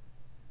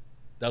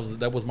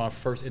 That was my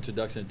first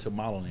introduction to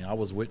modeling. I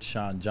was with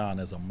Sean John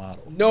as a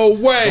model. No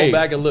way. Go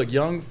back and look.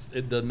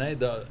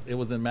 It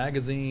was in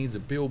magazines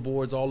and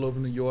billboards all over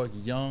New York.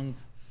 Young,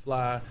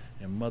 fly,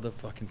 and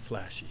motherfucking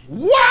flashy.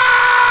 What?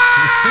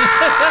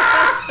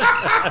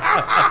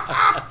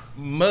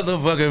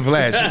 Motherfucking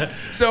flashy.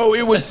 So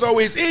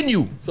it's in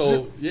you.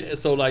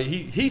 So like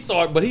he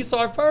saw it, but he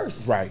saw it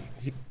first. Right.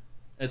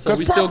 And so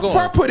we still going.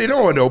 Puff put it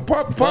on though.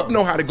 Puff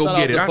know how to go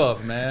get it.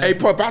 Puff, man. Hey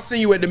Puff, I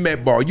seen you at the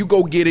Met Ball. You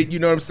go get it. You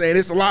know what I'm saying?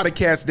 There's a lot of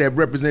cats that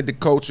represent the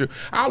culture.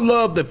 I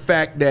love the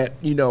fact that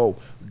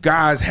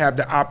guys have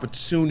the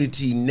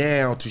opportunity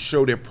now to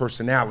show their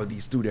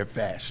personalities through their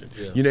fashion.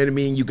 Yeah. You know what I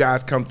mean? You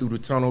guys come through the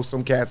tunnel.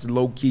 Some cats are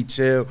low-key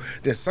chill.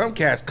 Then some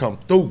cats come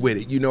through with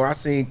it. I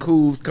seen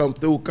Cools come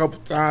through a couple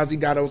times. He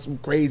got on some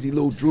crazy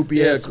little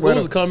droopy-ass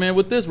sweater. Cools come in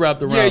with this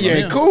wrapped around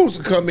him. Cools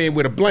would come in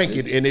with a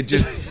blanket and it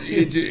just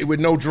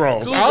with no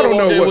drawers. Cools I don't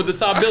know what. With the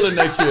top billing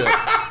next year.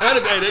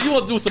 You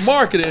want to do some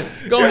marketing,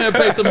 go ahead and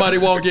pay somebody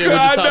walk in with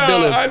the top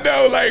billing. I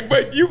know,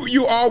 but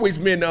you always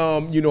been,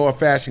 a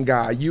fashion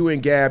guy. You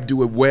and Gab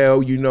do it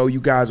well.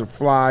 You guys are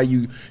fly.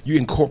 You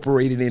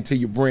incorporate it into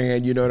your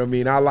brand. You know what I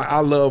mean? I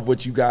love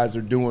what you guys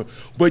are doing.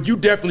 But you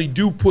definitely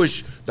do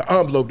push the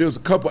envelope. There was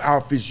a couple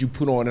outfits you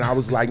put on, and I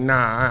was like,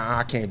 nah,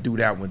 I can't do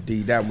that one,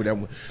 D. That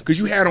one. Because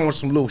you had on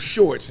some little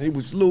shorts, and it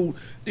was little.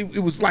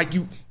 It was like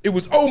it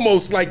was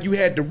almost like you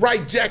had the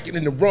right jacket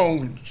and the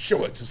wrong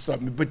shorts or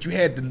something, but you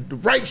had the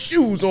right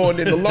shoes on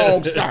and the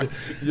long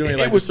socks. You ain't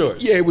like the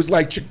shorts? Yeah, it was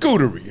like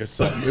charcuterie or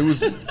something. It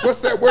was, what's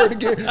that word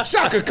again?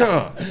 Shaka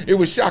Khan. It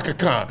was Shaka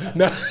Khan.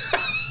 Now,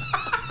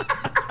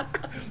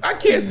 I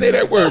can't say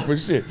that word for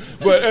shit.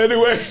 But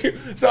anyway,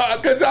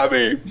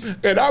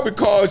 and I would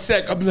call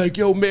Shaq, I'd be like,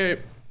 yo, man,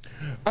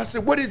 I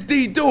said, what is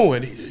D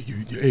doing?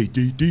 Hey,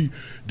 D,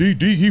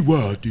 he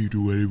wild. D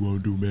do what he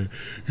want to do, man.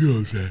 You know what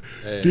I'm saying?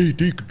 Hey.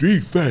 D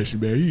fashion,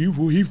 man.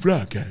 He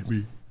fly cat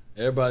me.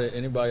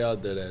 Anybody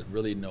out there that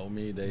really know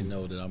me, they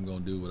know that I'm gonna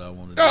do what I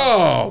want to do.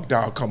 Oh,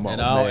 dog, come on,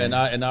 man.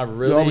 And I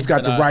really, you always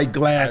got the right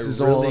glasses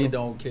on. I really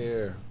don't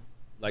care.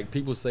 Like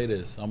people say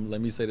this.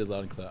 Let me say this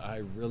loud and clear.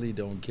 I really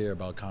don't care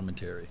about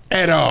commentary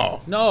at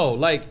all. No,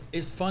 like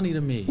it's funny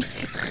to me.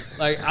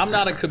 Like I'm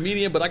not a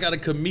comedian, but I got a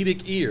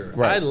comedic ear.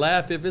 Right. I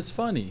laugh if it's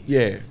funny.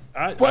 Yeah.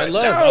 I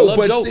love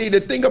jokes. See, the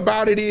thing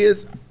about it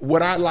is,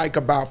 what I like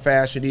about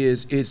fashion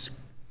is it's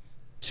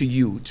to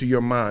you, to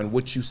your mind,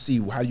 what you see,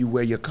 how you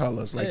wear your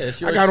colors. Like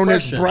I got on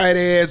this bright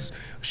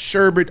ass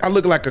sherbet. I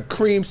look like a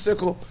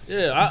creamsicle.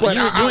 Yeah,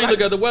 you ain't look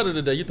at the weather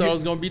today. You thought it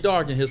was gonna be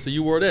dark in here, so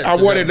you wore that. I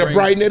wanted to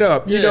brighten it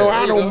up.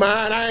 I don't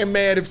mind. I ain't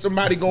mad if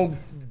somebody gonna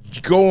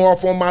go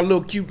off on my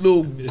little cute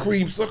little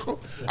creamsicle.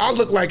 I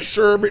look like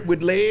sherbet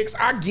with legs.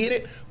 I get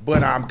it.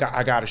 But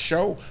I got a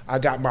show. I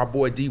got my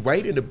boy Dwyane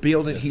Wade in the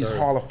building. Yes, He's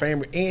Hall of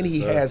Famer, and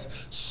he has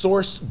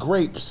sourced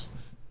grapes,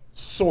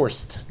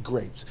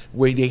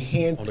 where they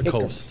hand on the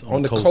coast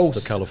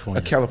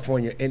of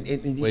California, and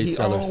he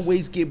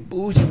always get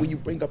bougie when you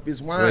bring up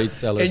his wine,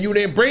 and you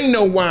didn't bring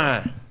no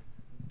wine.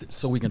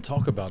 so we can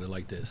talk about it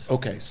like this.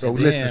 Okay, so and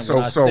listen, then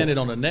when I send it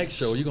on the next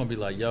show, you're gonna be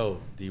like, "Yo,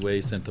 D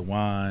Wade sent the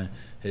wine.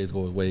 Here's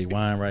goes Wade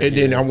wine right and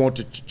here." then I want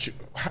to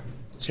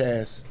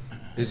Chaz.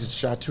 Is it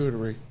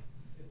charcuterie?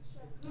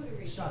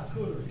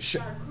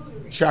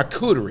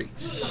 Charcuterie.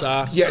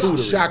 Yes,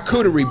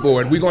 charcuterie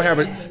board. We're gonna have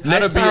it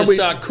next time.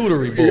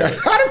 Charcuterie board.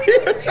 How to be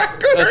a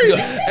charcuterie?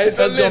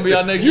 That's gonna be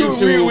our next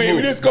YouTube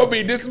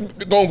movie. This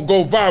gonna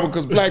go viral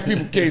because black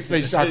people can't say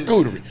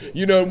charcuterie.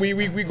 You know,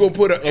 we gonna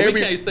put a. We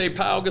can't say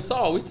Paul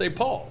Gasol. We say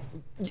Paul.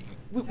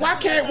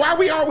 Why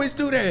we always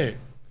do that?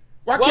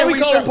 Why can't we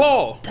call him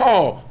Paul?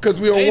 Paul, because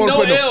we don't want to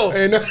put L.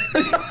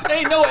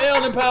 Ain't no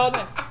L in Paul.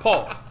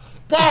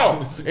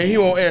 Paul, and he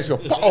won't answer.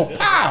 Paul,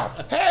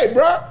 hey,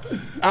 bro.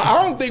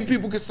 I don't think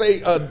people can say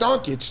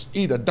Doncic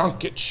either.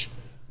 Doncic,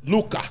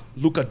 Luka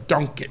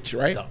Doncic,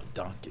 right?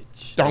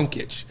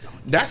 Doncic.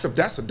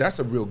 That's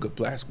a real good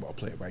basketball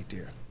player right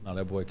there. No,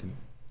 that boy can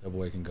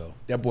go.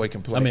 That boy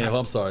can play. I mean,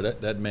 I'm sorry,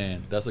 that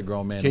man, that's a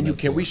grown man. Can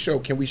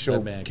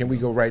we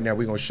go right now?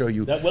 We're gonna show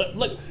you.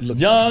 Look,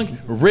 young,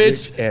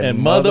 rich, and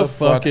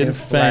motherfucking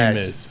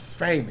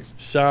famous.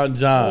 Sean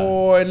John.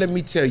 Boy, let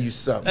me tell you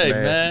something, hey,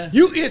 man. man.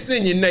 It's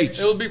in your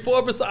nature. It was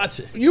before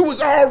Versace. You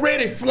was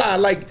already fly.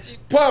 Like,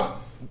 Puff,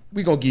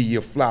 we gonna give you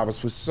your flowers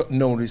for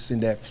noticing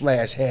that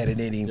Flash had it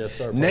in him. Yes,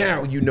 sir,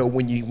 now you know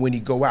when he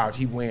go out,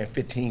 he wearing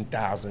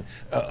 15,000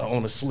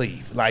 on a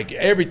sleeve. Like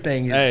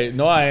everything is. Hey,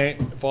 no, I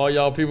ain't. For all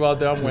y'all people out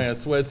there, I'm wearing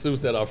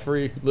sweatsuits that are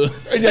free. Look,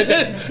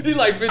 he's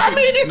like 15. I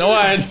mean,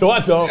 I ain't. No, I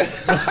don't.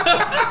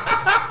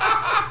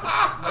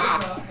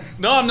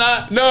 No, I'm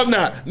not. No, I'm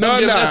not. No,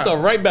 I'm not. That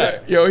stuff right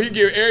back. Yo, he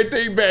give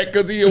everything back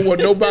because he don't want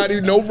nobody,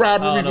 no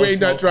robberies. We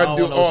ain't not trying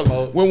to do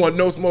all. We want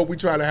no smoke. We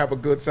trying to have a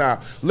good time.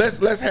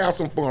 Let's have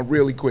some fun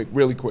really quick.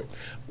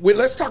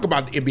 Let's talk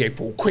about the NBA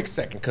for a quick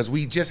second because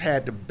we just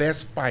had the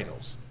best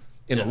finals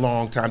in a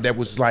long time. That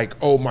was like,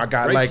 oh my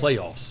God, great like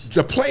playoffs.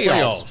 The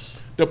playoffs.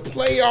 The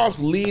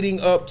playoffs leading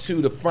up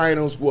to the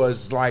finals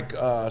was like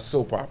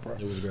soap opera.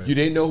 It was great. You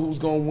didn't know who was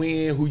going to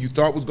win, who you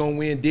thought was going to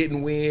win,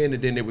 didn't win,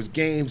 and then there was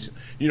games.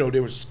 You know,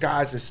 there was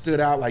guys that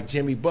stood out like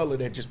Jimmy Butler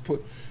that just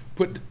put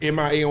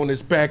MIA on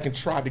his back and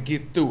tried to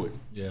get through it.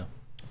 Yeah.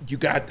 You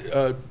got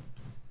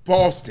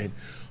Boston,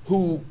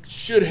 who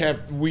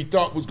we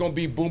thought was going to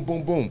be boom,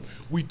 boom, boom.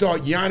 We thought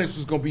Giannis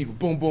was going to be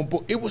boom, boom,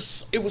 boom. It was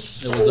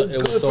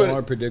so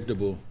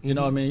unpredictable. You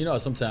know what I mean? You know,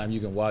 sometimes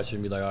you can watch it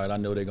and be like, all right, I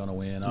know they're going to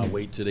win. I'll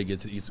wait till they get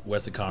to the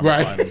Western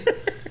Conference Finals.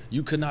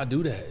 You could not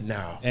do that.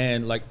 No.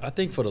 And, like, I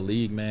think for the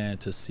league, man,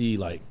 to see,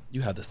 like,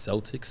 you had the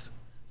Celtics,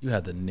 you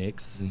had the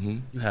Knicks,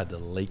 you had the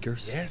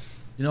Lakers.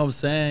 Yes. You know what I'm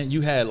saying?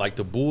 You had, like,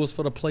 the Bulls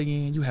for the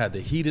play-in. You had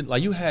the Heat.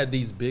 Like, you had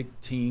these big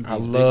teams,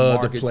 these big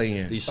markets, the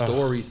play-in. These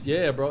stories.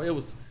 Yeah, bro, it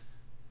was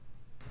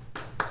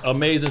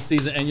amazing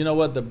season. And you know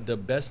what? The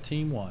best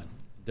team won.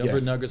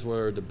 Denver Nuggets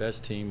were the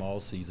best team all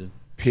season.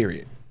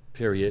 Period.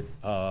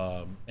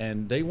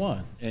 And they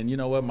won. And you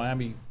know what?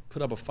 Miami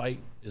put up a fight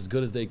as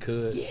good as they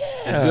could. Yeah.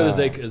 As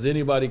good as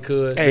anybody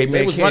could. Hey, they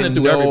man, was running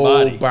through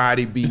everybody.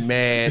 Nobody be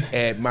mad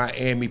at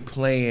Miami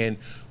playing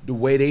the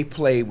way they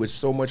played with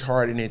so much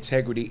heart and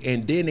integrity.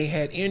 And then they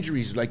had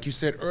injuries. Like you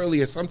said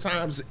earlier,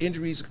 sometimes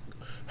injuries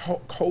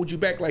hold you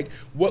back. Like,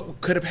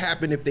 what could have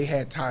happened if they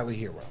had Tyler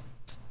Hero?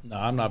 No,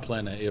 I'm not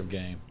playing that if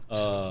game.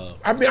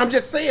 I mean, I'm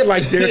just saying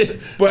like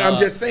this, but I'm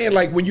just saying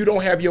like when you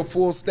don't have your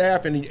full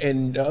staff and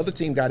the other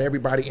team got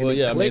everybody in the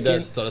clicking. I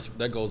mean,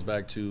 that goes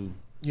back to,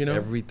 you know,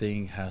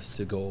 everything has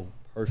to go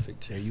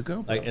perfect. There you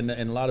go. Like, and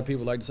a lot of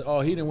people like to say,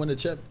 oh, he didn't win the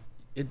chip.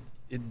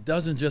 It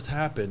doesn't just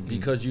happen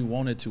because you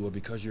wanted to or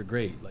because you're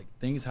great. Like,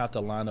 things have to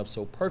line up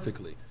so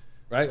perfectly,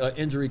 right? An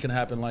injury can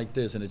happen like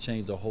this and it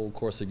change the whole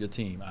course of your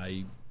team,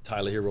 i.e.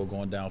 Tyler Hero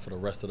going down for the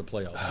rest of the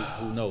playoffs.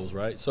 Who knows,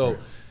 right? So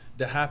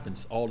that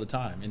happens all the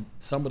time. And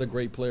some of the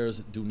great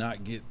players do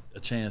not get a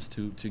chance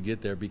to get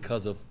there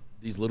because of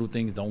these little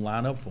things don't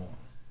line up for them.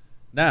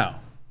 Now,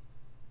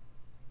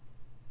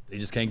 they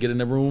just can't get in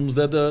the rooms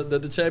that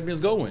the champions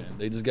go in.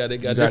 They just got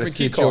different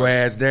key cards. Your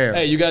ass down.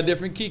 Hey, you got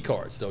different key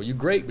cards though. You're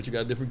great, but you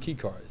got different key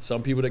cards.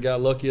 Some people that got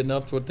lucky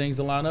enough for things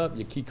to line up,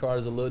 your key card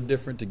is a little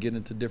different to get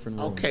into different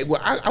rooms. Okay, well,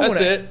 that's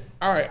it.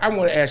 All right, I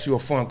want to ask you a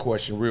fun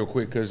question real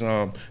quick because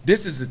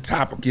this is a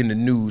topic in the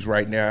news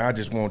right now. I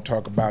just want to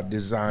talk about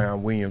this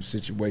Zion Williams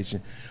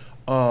situation.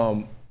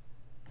 Out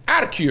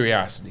of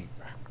curiosity,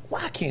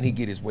 why can't he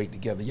get his weight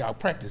together? Y'all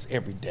practice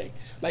every day.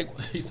 Like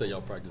he said,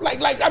 y'all practice.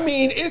 Like I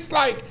mean, it's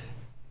like.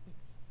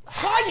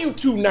 How you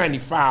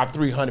 295,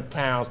 300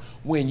 pounds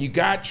when you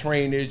got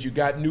trainers, you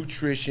got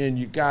nutrition,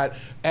 you got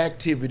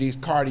activities,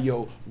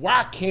 cardio?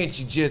 Why can't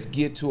you just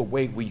get to a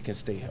weight where you can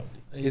stay healthy?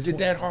 Is it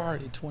that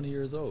hard? He's 20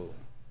 years old,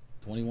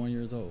 21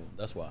 years old.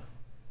 That's why.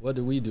 What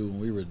did we do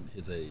when we were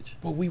his age?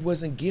 But we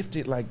wasn't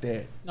gifted like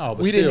that. No,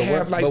 but we didn't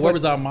have like. But where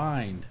was our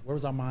mind? Where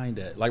was our mind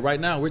at? Like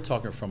right now, we're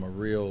talking from a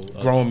real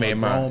grown man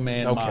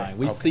mind.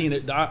 We've seen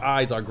it. Our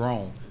eyes are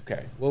grown.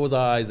 Okay. What was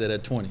our eyes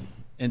at 20?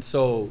 And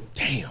so,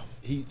 damn,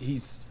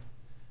 he's.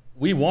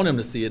 We want him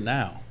to see it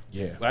now.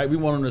 Yeah. Right? We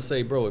want him to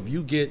say, bro, if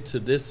you get to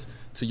this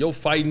to your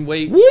fighting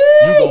weight, Woo!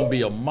 you gonna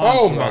be a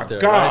monster my out there.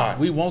 God. Right?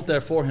 We want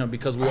that for him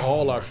because we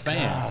all are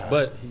fans.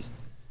 But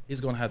he's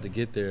gonna have to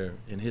get there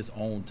in his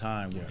own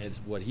time. It's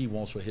what he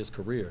wants for his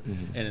career,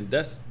 and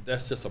that's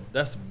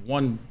just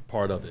one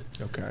part of it.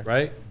 Okay,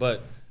 right?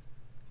 But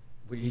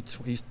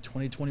he's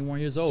 20, 21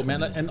 years old,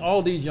 man, and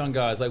all these young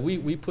guys, like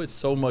we put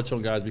so much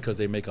on guys because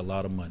they make a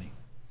lot of money.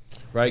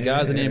 Right,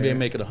 guys in the NBA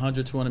making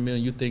 100, 200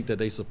 million. You think that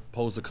they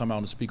supposed to come out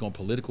and speak on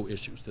political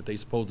issues? That they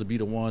supposed to be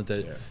the ones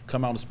that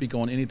come out and speak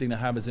on anything that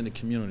happens in the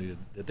community?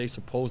 That they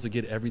supposed to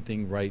get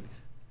everything right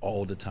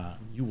all the time?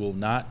 You will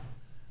not.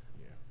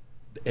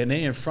 And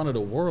they in front of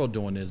the world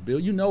doing this, Bill.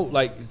 You know,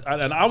 like,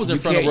 and I was in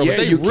front of the world, but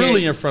they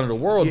really in front of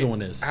the world doing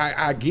this.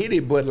 I get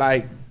it, but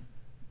like,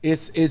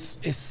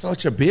 it's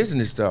such a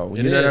business though.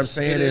 You know what I'm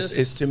saying?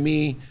 It's to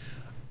me.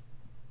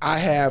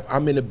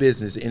 I'm in the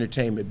business, the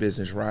entertainment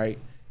business, right?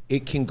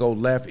 It can go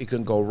left, it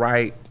can go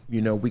right.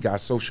 You know, we got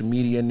social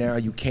media now.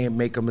 You can't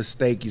make a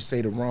mistake. You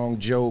say the wrong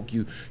joke.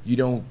 You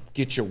don't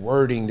get your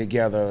wording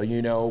together.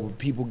 You know,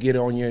 people get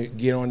on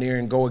there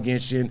and go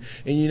against you,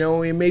 and you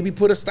know, and maybe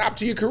put a stop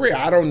to your career.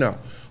 I don't know,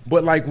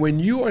 but like when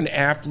you're an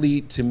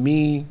athlete, to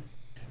me,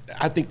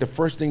 I think the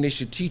first thing they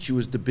should teach you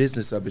is the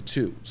business of it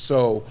too.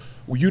 So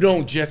you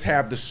don't just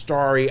have the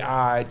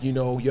starry-eyed, you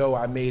know, yo,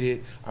 I made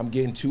it. I'm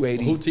getting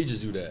 280. Who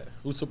teaches you that?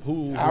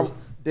 Who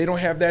they don't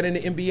have that in the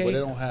NBA. But they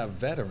don't have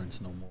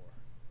veterans no more.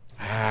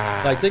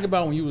 Like, think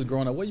about when you was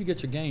growing up. Where you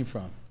get your game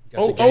from? You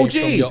got your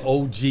game OGs. From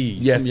your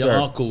OGs. Yes, from your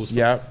sir. uncles.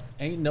 Yep.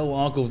 Ain't no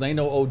uncles. Ain't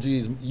no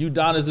OGs.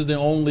 Udonis is the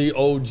only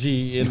OG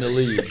in the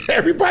league.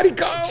 Everybody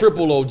gone.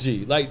 Triple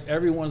OG. Like,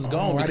 everyone's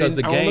gone because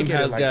the game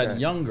has gotten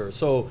younger.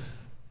 So,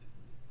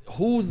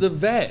 who's the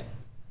vet?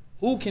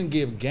 Who can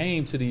give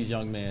game to these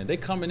young men? They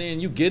coming in,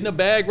 you getting a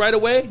bag right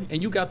away,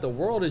 and you got the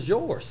world is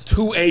yours.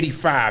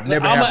 285.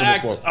 Never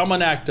happened before. I'm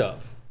an act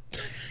up.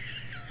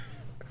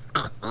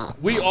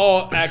 We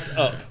all act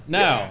up.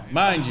 Now,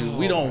 mind you,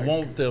 we don't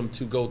want them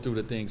to go through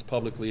the things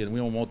publicly, and we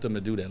don't want them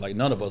to do that. Like,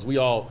 none of us. We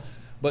all,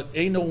 but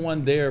ain't no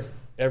one there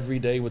every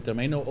day with them.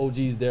 Ain't no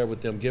OGs there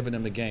with them giving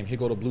them the game. Here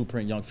go the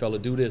blueprint, young fella.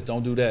 Do this,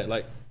 don't do that.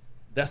 Like,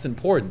 that's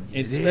important,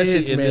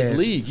 especially in this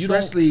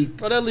league.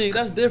 Bro, that league,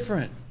 that's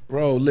different.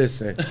 Bro,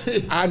 listen,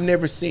 I've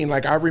never seen,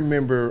 like, I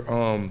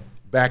remember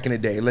back in the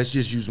day, let's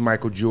just use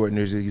Michael Jordan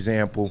as an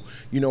example.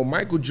 You know,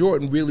 Michael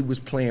Jordan really was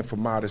playing for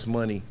modest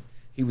money.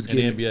 He was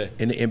getting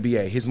in the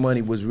NBA. His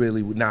money was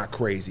really not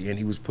crazy, and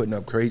he was putting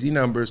up crazy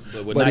numbers.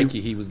 But with Nike,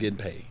 he was getting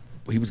paid.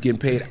 He was getting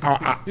paid.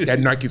 That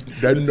Nike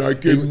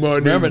money.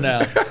 Remember now,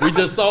 we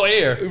just saw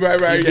Air.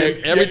 Right.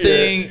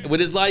 Everything with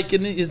his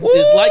likeness, his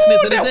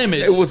likeness and his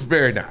image. It was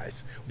very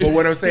nice. But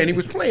what I'm saying, he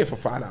was playing for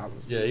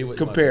 $5.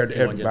 Compared to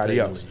everybody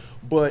else.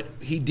 But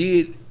he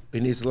did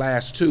in his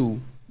last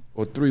 2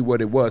 or 3, what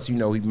it was. You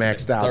know, he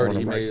maxed out 30, on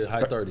them. He made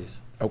high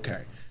 30s.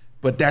 Okay,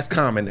 but that's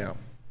common now.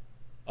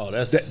 Oh,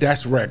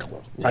 that's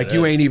regular. Like,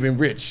 you ain't even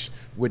rich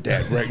with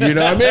that, right? You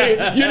know what I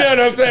mean? You know what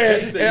I'm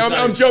saying? And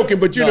I'm joking,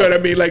 but you know what I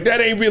mean. Like,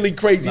 that ain't really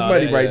crazy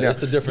money right now.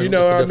 It's a different. You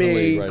know what I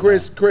mean? Right,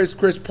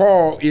 Chris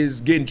Paul is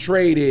getting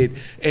traded,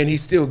 and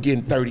he's still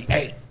getting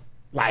 38,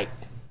 like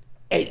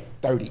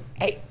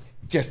 38,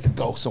 just to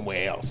go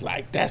somewhere else.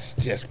 Like, that's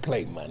just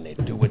play money.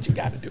 Do what you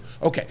got to do.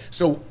 Okay,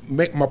 so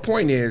my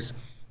point is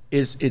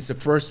it's the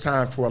first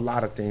time for a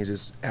lot of things.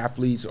 Is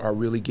athletes are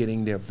really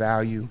getting their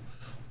value.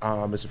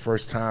 It's the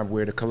first time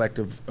where the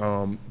collective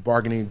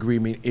bargaining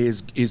agreement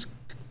is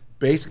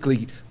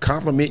basically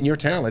complimenting your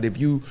talent. If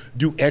you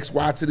do X,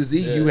 Y to the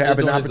Z, you have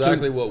an opportunity.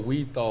 Exactly what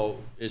we thought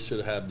it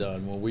should have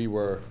done when we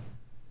were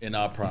in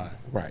our prime.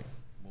 Right.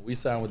 When we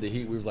signed with the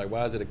Heat, we was like,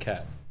 why is it a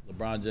cap?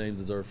 LeBron James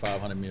deserved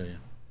 $500 million.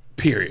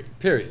 Period.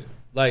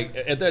 Like,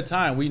 at that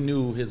time, we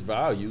knew his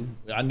value.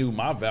 I knew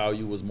my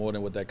value was more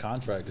than what that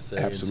contract could say.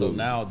 Absolutely. And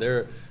so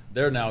now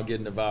they're now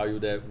getting the value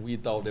that we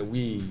thought that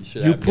we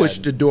should have. You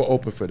pushed the door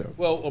open for them.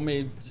 Well, I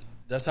mean,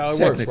 that's how it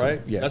works,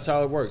 right? Yeah. That's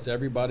how it works.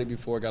 Everybody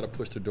before got to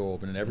push the door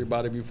open, and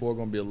everybody before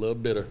going to be a little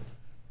bitter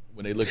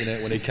when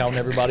they counting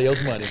everybody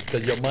else's money,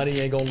 because your money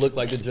ain't gonna look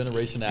like the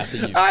generation after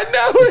you. I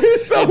know,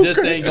 it's so it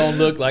just ain't gonna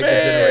look like the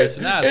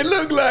generation after.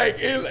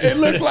 It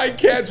looked like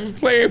cats was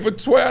playing for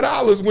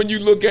 $12 when you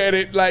look at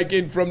it, like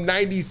from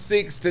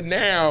 '96 to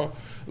now.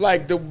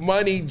 Like, the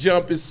money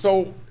jump is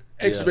so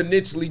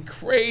exponentially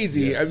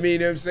crazy. Yes. I mean, you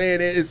know what I'm saying,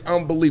 it's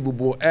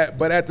unbelievable.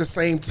 But at the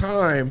same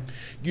time,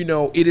 you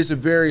know, it is a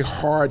very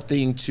hard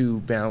thing to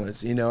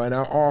balance, you know, and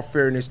all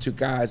fairness to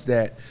guys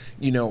that,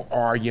 you know,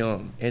 are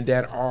young and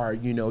that are,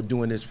 you know,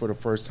 doing this for the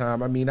first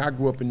time. I mean, I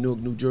grew up in Newark,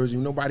 New Jersey.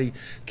 Nobody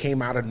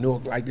came out of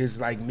Newark like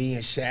this, like me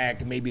and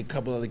Shaq, and maybe a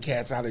couple other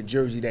cats out of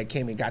Jersey that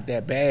came and got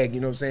that bag,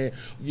 you know what I'm saying?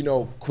 You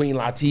know, Queen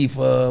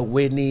Latifah,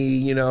 Whitney,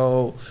 you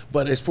know.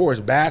 But as far as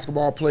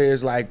basketball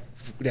players, like,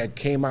 that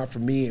came out for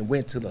me and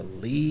went to the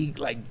league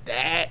like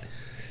that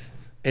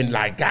and,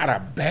 like, got a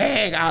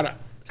bag out of,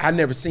 I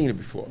never seen it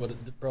before.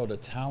 But, bro, the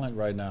talent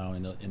right now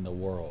in the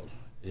world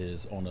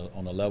is on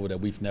a level that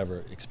we've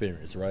never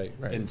experienced, right?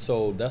 And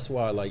so that's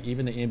why, like,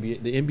 even the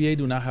NBA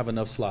do not have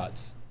enough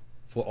slots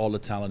for all the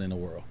talent in the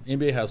world.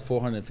 NBA has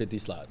 450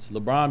 slots.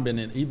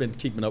 LeBron he been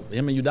keeping up.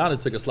 Him and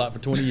Udonis took a slot for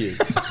 20 years.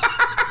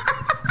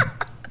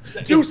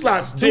 Two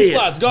slots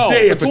gone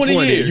dead for 20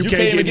 years. You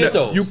can't get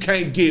those. You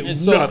can't get and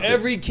so nothing.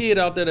 Every kid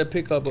out there that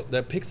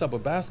picks up a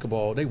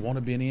basketball, they want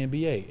to be in the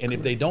NBA. And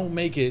if they don't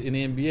make it in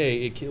the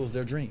NBA, it kills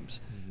their dreams.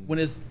 When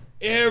it's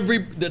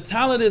the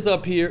talent is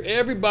up here,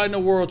 everybody in the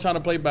world trying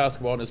to play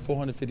basketball, and there's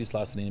 450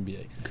 slots in the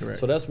NBA. Correct.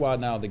 So that's why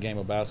now the game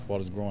of basketball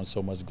is growing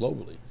so much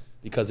globally,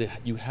 because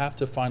you have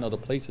to find other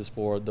places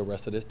for the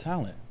rest of this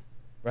talent,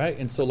 right?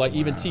 And so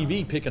even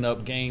TV picking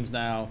up games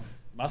now.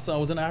 My son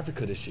was in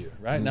Africa this year,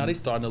 right? Now they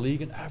starting a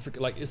league in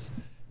Africa. Like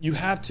you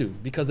have to,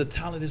 because the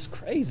talent is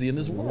crazy in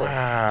this world.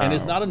 And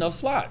it's not enough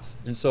slots.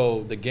 And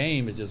so the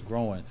game is just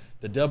growing.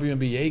 The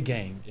WNBA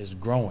game is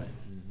growing.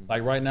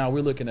 Like right now,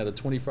 we're looking at a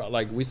 25,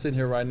 like we sitting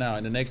here right now,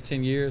 in the next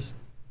 10 years,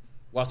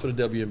 watch what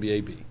the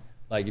WNBA be.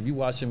 Like if you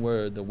watching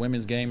where the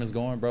women's game is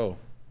going, bro,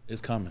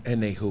 it's coming.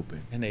 And they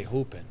hooping. And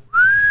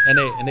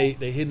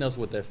they hitting us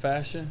with their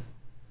fashion.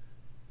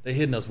 They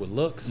hitting us with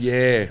looks.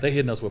 Yeah. They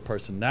hitting us with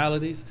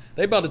personalities.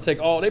 They about to take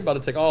all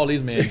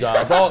these men's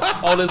jobs.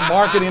 all this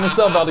marketing and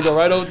stuff about to go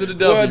right over to the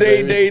W. Well,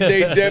 they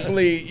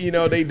definitely,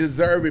 they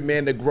deserve it,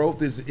 man. The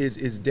growth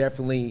is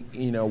definitely,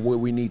 where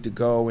we need to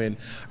go. And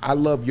I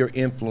love your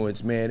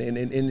influence, man.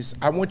 And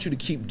I want you to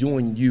keep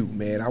doing you,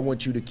 man. I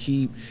want you to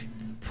keep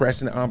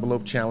pressing the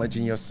envelope,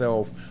 challenging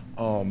yourself,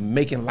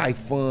 making life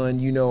fun.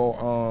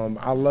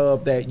 I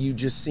love that you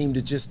just seem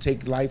to just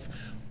take life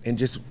and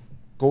just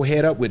go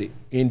head up with it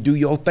and do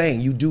your thing.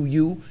 You do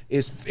you.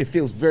 It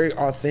feels very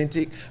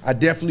authentic. I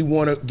definitely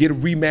want to get a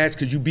rematch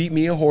because you beat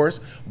me in horse,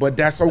 but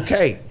that's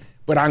okay.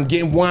 But I'm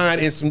getting wine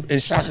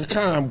and Shaka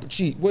Khan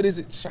cheese. What is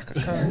it? Shaka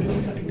Khan?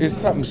 It's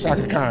something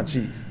Shaka Khan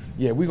cheese.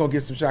 Yeah, we're gonna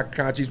get some Shaka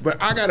Khan cheese.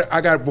 But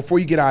I gotta before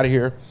you get out of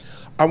here,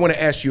 I want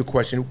to ask you a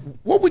question.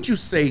 What would you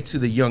say to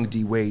the young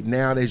D Wade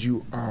now that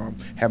you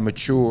have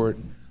matured?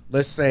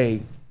 Let's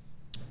say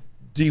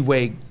D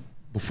Wade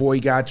before he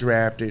got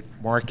drafted,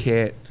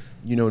 Marquette,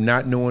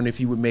 not knowing if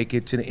he would make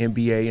it to the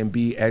NBA and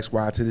be X,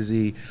 Y to the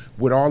Z.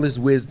 With all his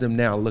wisdom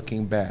now,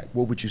 looking back,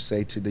 what would you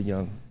say to the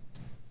young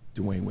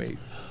Dwyane Wade?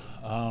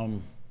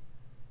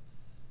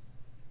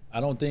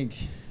 I don't think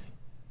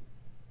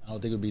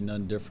it would be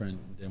none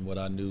different than what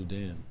I knew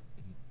then.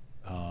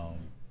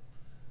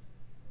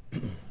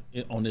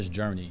 On this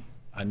journey,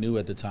 I knew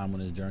at the time on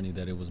this journey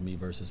that it was me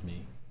versus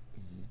me,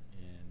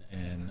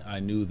 and I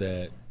knew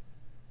that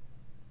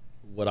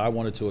what I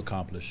wanted to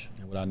accomplish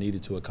and what I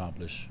needed to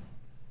accomplish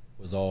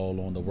was all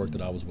on the work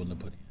that I was willing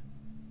to put in.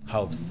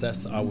 How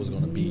obsessed I was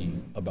going to be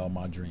about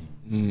my dream.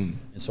 And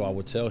so I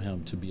would tell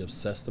him to be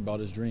obsessed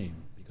about his dream,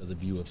 because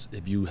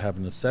if you have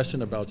an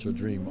obsession about your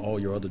dream, all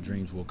your other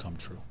dreams will come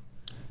true.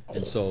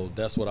 And so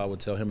that's what I would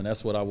tell him, and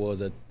that's what I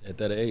was at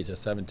that age. At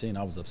 17,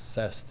 I was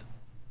obsessed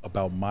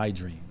about my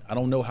dream. I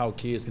don't know how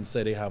kids can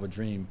say they have a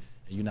dream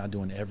and you're not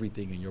doing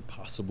everything in your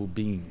possible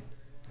being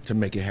to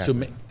make it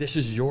happen. This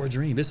is your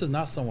dream. This is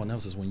not someone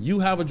else's. When you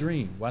have a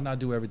dream, why not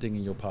do everything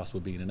in your possible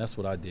being? And that's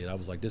what I did. I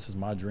was like, this is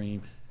my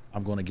dream.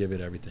 I'm going to give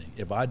it everything.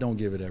 If I don't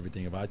give it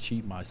everything, if I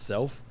cheat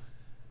myself,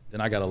 then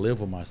I got to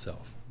live with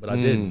myself. But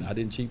I didn't. I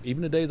didn't cheat,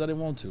 even the days I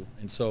didn't want to.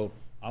 And so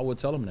I would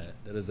tell them that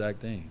exact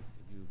thing.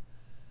 If you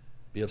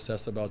be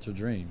obsessed about your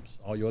dreams,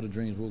 all your other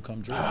dreams will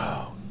come true.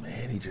 Oh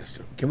man,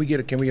 can we get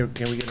a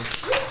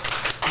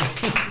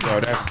Yo,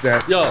 that's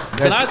that. Yo,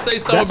 can I say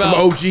something about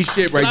some OG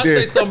shit right there? Can I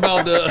say something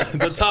about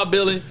the top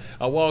billing?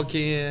 I walk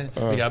in,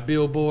 we got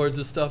billboards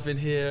and stuff in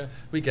here.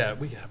 We got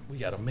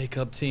a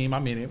makeup team. I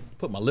mean,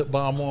 put my lip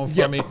balm on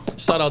for me.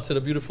 Shout out to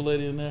the beautiful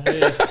lady in there.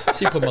 Hey,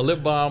 she put my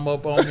lip balm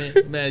up on me.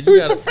 Man, you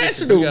got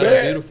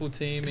a beautiful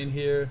team in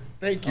here.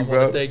 Thank you,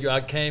 bro. Thank you. I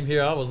came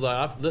here. I was like,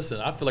 I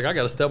feel like I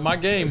got to step my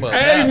game up.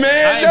 Hey,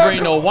 man. I ain't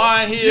bring no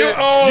wine here.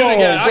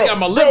 I got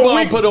my lip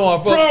balm put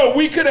on. Bro,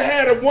 we could have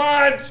had a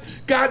wine,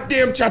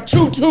 goddamn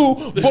chachutu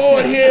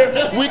board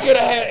here. We could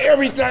have had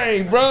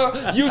everything, bro.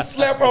 You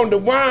slept on the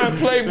wine,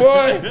 playboy.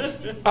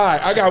 All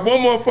right, I got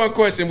one more fun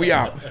question. We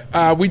out.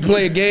 We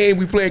play a game.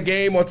 We play a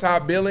game on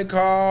Top Billing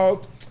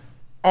called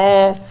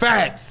All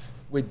Facts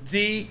with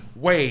D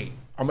Wade.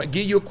 I'm going to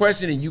give you a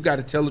question and you got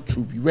to tell the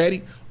truth. You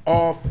ready?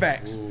 All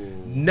facts. Ooh.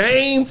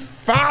 Name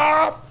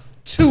 5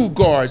 two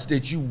guards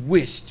that you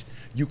wished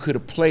you could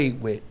have played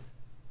with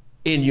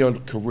in your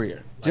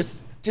career.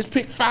 Just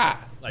pick 5.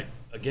 Like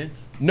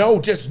against?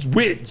 No, just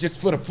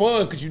for the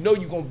fun, because you know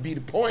you're gonna be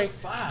the point.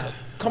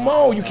 5. Come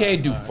on, you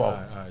can't do 4. All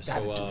right.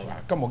 Gotta do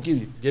 5. Come on,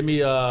 give me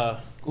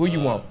who you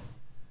want?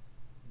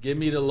 Give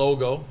me the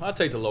logo. I'll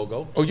take the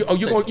logo. You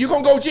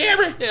gonna go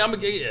Jerry? Yeah, I'm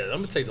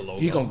gonna take the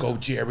logo. He gonna go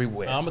Jerry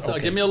West.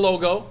 Give me a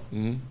logo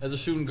as a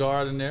shooting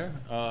guard in there,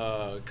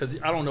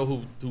 because I don't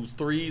know who's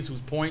threes,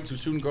 who's points,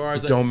 who's shooting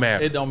guards. It don't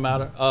matter. It don't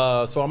matter.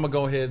 So I'm gonna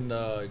go ahead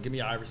and give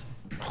me Iverson.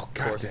 Oh, of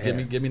course. Give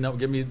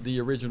me the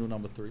original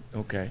number 3.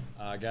 Okay.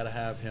 I gotta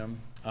have him.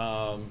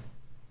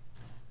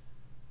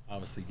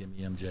 Obviously, give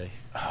me MJ.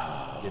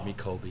 Give me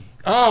Kobe.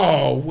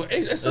 Oh,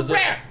 it's a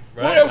wrap.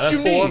 Right? What else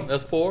you need?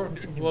 That's 4.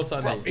 What else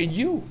I need? And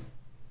you.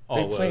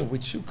 They playing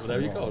with you. Well,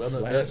 there you go.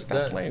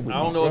 Stop playing with me.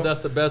 I don't know if that's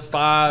the best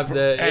 5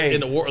 that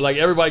in the world. Like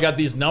everybody got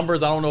these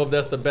numbers. I don't know if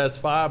that's the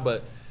best 5,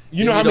 but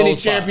you know how many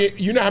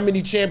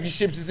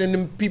championships is in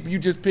them people you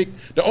just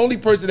picked? The only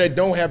person that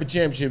don't have a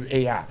championship is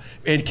AI,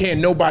 and can't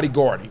nobody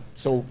guard him.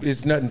 So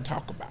it's nothing to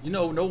talk about. You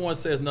know, no one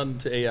says nothing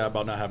to AI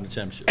about not having a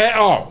championship At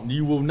all.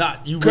 You will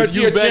not. You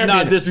better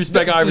not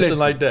disrespect Iverson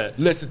like that.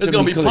 Listen, there's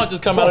gonna be punches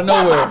come out of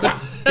nowhere.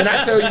 Can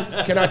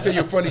I tell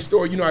you a funny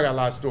story? You know I got a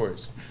lot of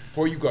stories.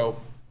 Before you go,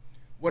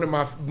 one of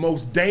my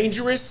most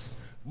dangerous,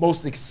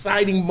 most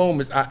exciting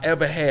moments I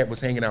ever had was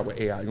hanging out with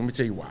AI. Let me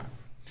tell you why.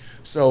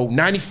 So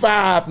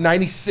 95,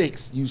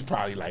 96, you was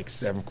probably like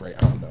 7th grade.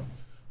 I don't know.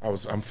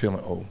 I'm feeling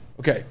old.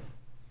 Okay.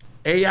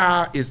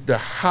 AI is the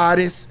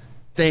hottest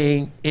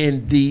thing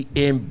in the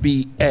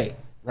NBA,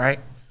 right?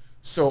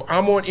 So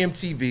I'm on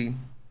MTV.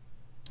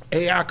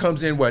 AI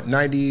comes in what,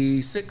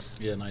 96?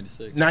 Yeah,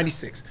 96.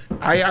 96.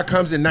 AI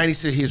comes in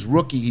 96, he's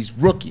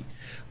rookie.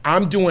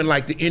 I'm doing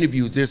like the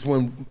interviews. This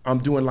one, I'm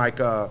doing like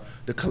the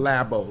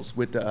collabos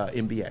with the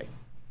NBA.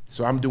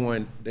 So I'm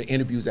doing the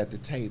interviews at the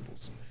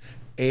tables.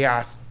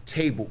 AI's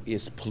table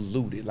is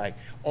polluted. Like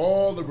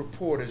all the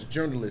reporters,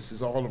 journalists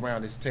is all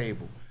around this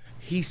table.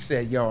 He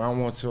said, yo, I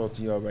want to talk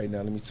to y'all right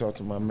now. Let me talk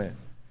to my man.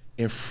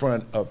 In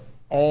front of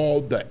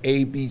all the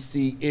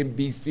ABC,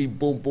 NBC,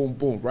 boom, boom,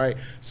 boom, right?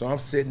 So I'm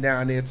sitting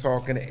down there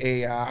talking to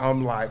AI.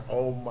 I'm like,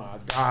 oh my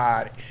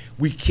God,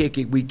 we kick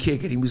it.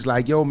 He was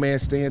like, yo, man,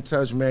 stay in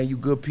touch, man. You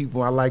good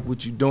people. I like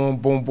what you doing.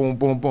 Boom, boom,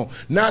 boom, boom.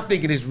 Not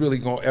thinking it's really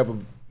gonna ever,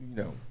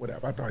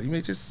 whatever. I thought he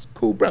was just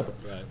cool brother.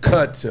 Right.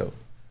 Cut to,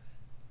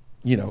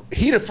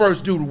 he the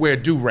first dude to wear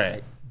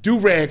do-rag.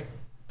 Do-rag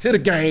to the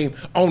game,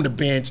 on the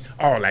bench,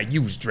 like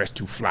you was dressed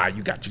too fly,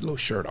 you got your little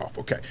shirt off,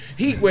 okay.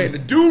 He wearing the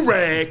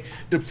do-rag,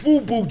 the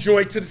FUBU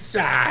joint to the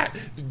side,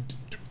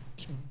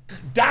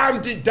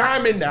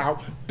 diamond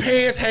out,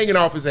 pants hanging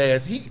off his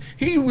ass.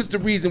 He was the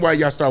reason why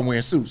y'all started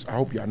wearing suits. I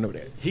hope y'all know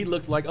that. He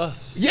looks like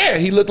us. Yeah,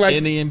 he looked like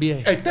in the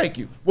NBA. Hey, thank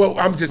you. Well,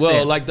 I'm just saying.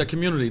 Well, like the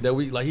community that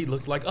he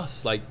looks like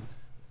us, like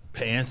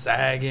pants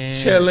sagging,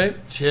 chilling,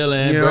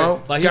 bro.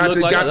 Like got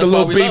the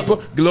little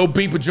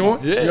beeper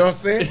joint. Yeah. You know what I'm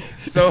saying?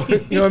 So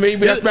you know what I mean?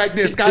 But that's back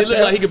there. He looked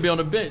like he could be on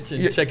the bench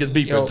and check his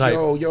beeper type.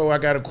 Yo, I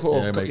got a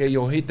call.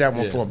 Yeah, hit that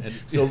one for me.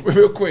 So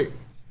real quick,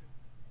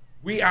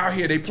 we out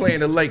here. They playing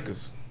the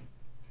Lakers.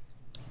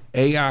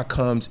 AI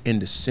comes in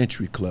the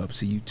Century Club.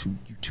 See, you too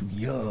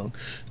young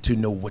to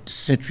know what the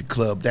Century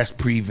Club. That's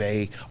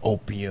Privé,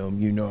 Opium.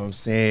 You know what I'm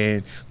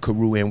saying?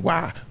 Carew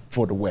NY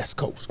for the West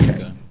Coast.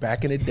 Okay.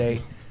 Back in the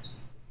day.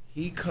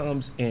 He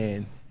comes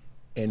in,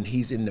 and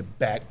he's in the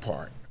back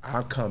part.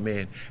 I come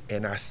in,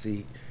 and I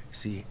see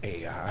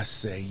AI. I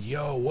say,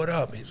 yo, what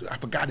up? I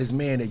forgot his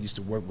man that used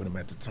to work with him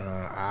at the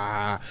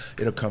time.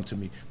 It'll come to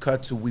me.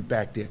 Cut to, we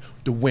back there.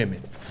 The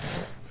women,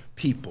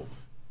 people,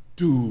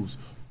 dudes,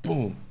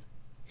 boom.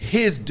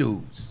 His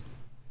dudes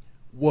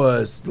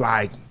was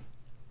like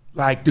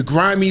the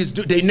grimiest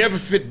dude. They never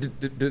fit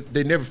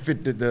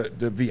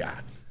the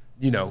VI.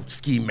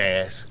 Ski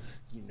mask,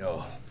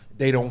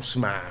 they don't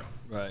smile.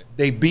 Right.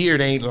 They beard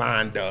ain't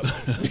lined up. He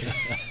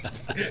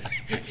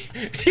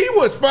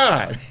was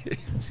fine.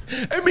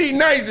 I mean,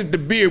 nice if the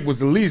beard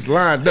was at least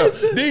lined up.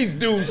 These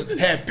dudes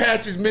had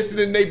patches missing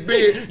in their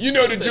beard. You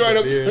know the joint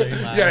up.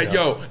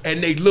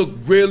 And they look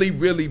really,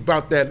 really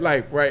about that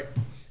life, right?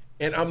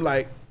 And I'm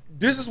like,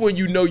 this is when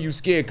you know you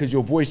scared because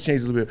your voice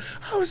changes a little bit.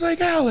 I was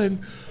like, Alan,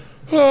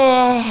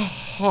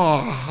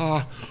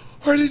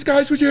 are these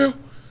guys with you?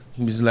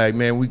 He was like,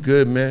 man, we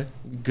good, man.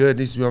 We good.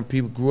 These young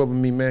people grew up with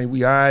me, man.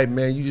 We all right,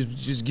 man. You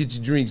just get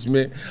your drinks,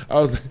 man. I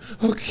was like,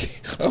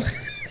 okay.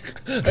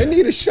 I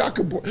need a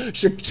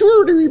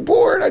charcuterie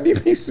board. I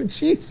need me some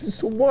cheese and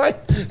some wine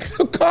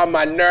to calm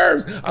my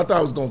nerves. I thought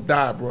I was gonna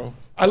die, bro.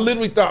 I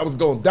literally thought I was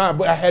gonna die,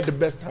 but I had the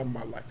best time of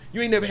my life.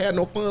 You ain't never had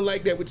no fun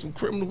like that with some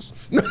criminals?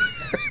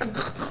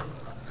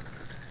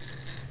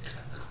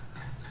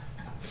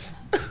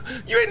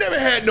 You ain't never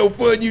had no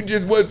fun you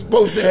just wasn't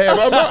supposed to have.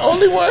 I'm the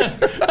only one.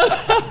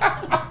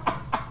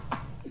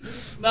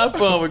 Not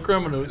fun with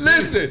criminals.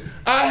 Listen,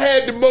 I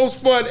had the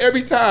most fun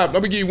every time.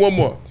 Let me give you one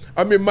more.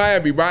 I'm in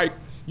Miami, right?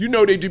 You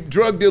know they do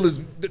drug dealers.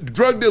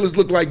 Drug dealers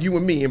look like you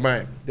and me in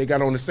Miami. They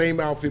got on the same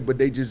outfit, but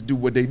they just do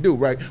what they do,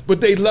 right?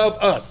 But they love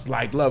us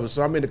like lovers.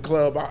 So I'm in the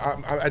club. I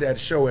had a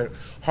show at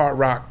Hard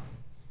Rock.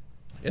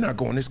 And I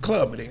go in this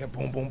club, and they go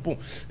boom, boom, boom.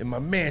 And my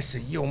man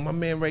said, yo, my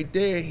man right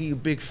there, he a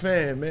big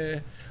fan,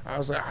 man. I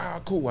was like,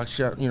 cool. I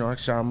shot him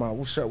out.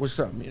 What's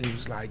up? And he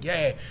was like,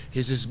 yeah,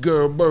 it's his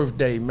girl's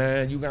birthday,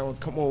 man. You gotta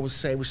come over and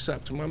say what's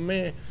up to my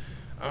man.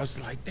 I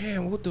was like,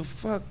 damn, what the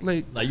fuck?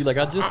 Like you like,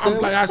 I just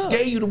said, I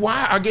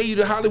gave you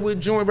the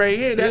Hollywood joint right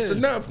here. That's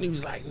enough. And he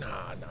was like,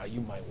 nah, you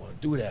might want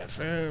to do that,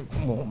 fam.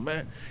 Come on,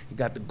 man. You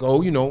got to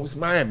go, it's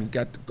Miami. You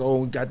got to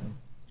go, got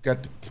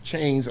the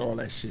chains, all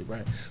that shit,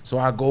 right? So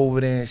I go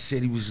over there and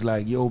shit. He was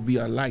like, yo, B,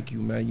 I like you,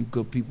 man. You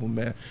good people,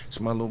 man. It's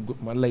my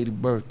lady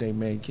birthday,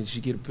 man. Can she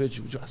get a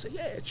picture with you? I said,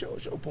 yeah, sure,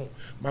 boom.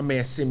 My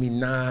man sent me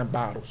 9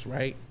 bottles,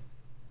 right?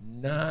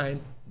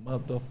 9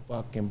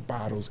 motherfucking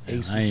bottles.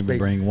 Ace I of ain't even Spades.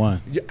 bring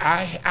one.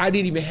 I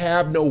didn't even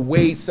have no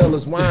Wade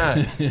Cellars wine.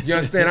 You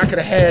understand? I could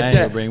have had ain't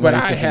that, bring but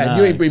one I had. 69.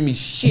 You ain't bring me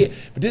shit.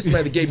 But this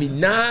man gave me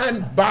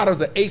 9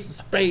 bottles of Ace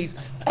of Spades,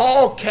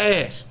 all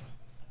cash.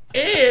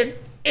 And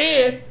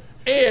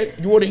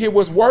you want to hear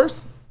what's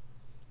worse?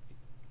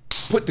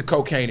 Put the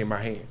cocaine in my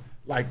hand.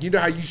 Like, you know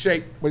how you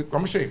shake? Wait, I'm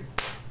gonna shake.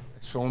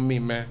 It's on me,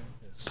 man.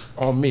 It's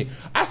on me.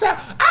 I said,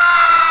 ah!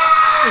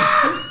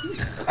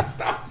 I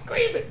started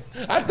screaming.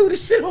 I threw the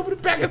shit over the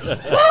back of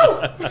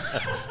whoa!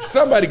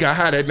 Somebody got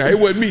high that night. It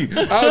wasn't me.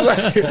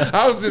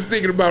 I was just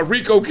thinking about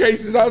RICO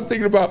cases. I was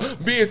thinking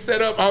about being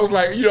set up. I was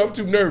like, you know, I'm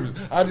too nervous.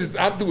 I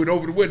threw it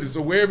over the window.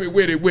 So wherever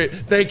it went.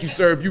 Thank you,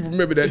 sir. If you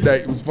remember that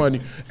night, it was funny.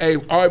 Hey,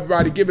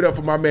 everybody, give it up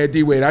for my man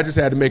Dwyane. I just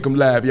had to make him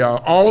laugh,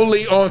 y'all.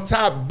 Only on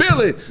top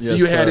billing do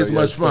you had this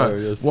much fun.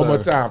 Yes, One more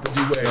time for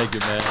Dwyane. Thank you,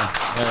 man.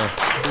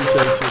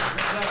 Appreciate you.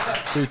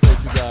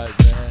 Appreciate you guys,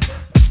 man.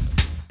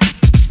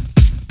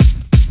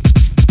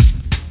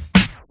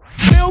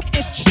 Milk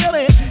is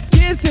chillin',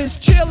 Giz is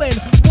chillin'.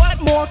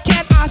 What more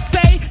can I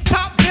say?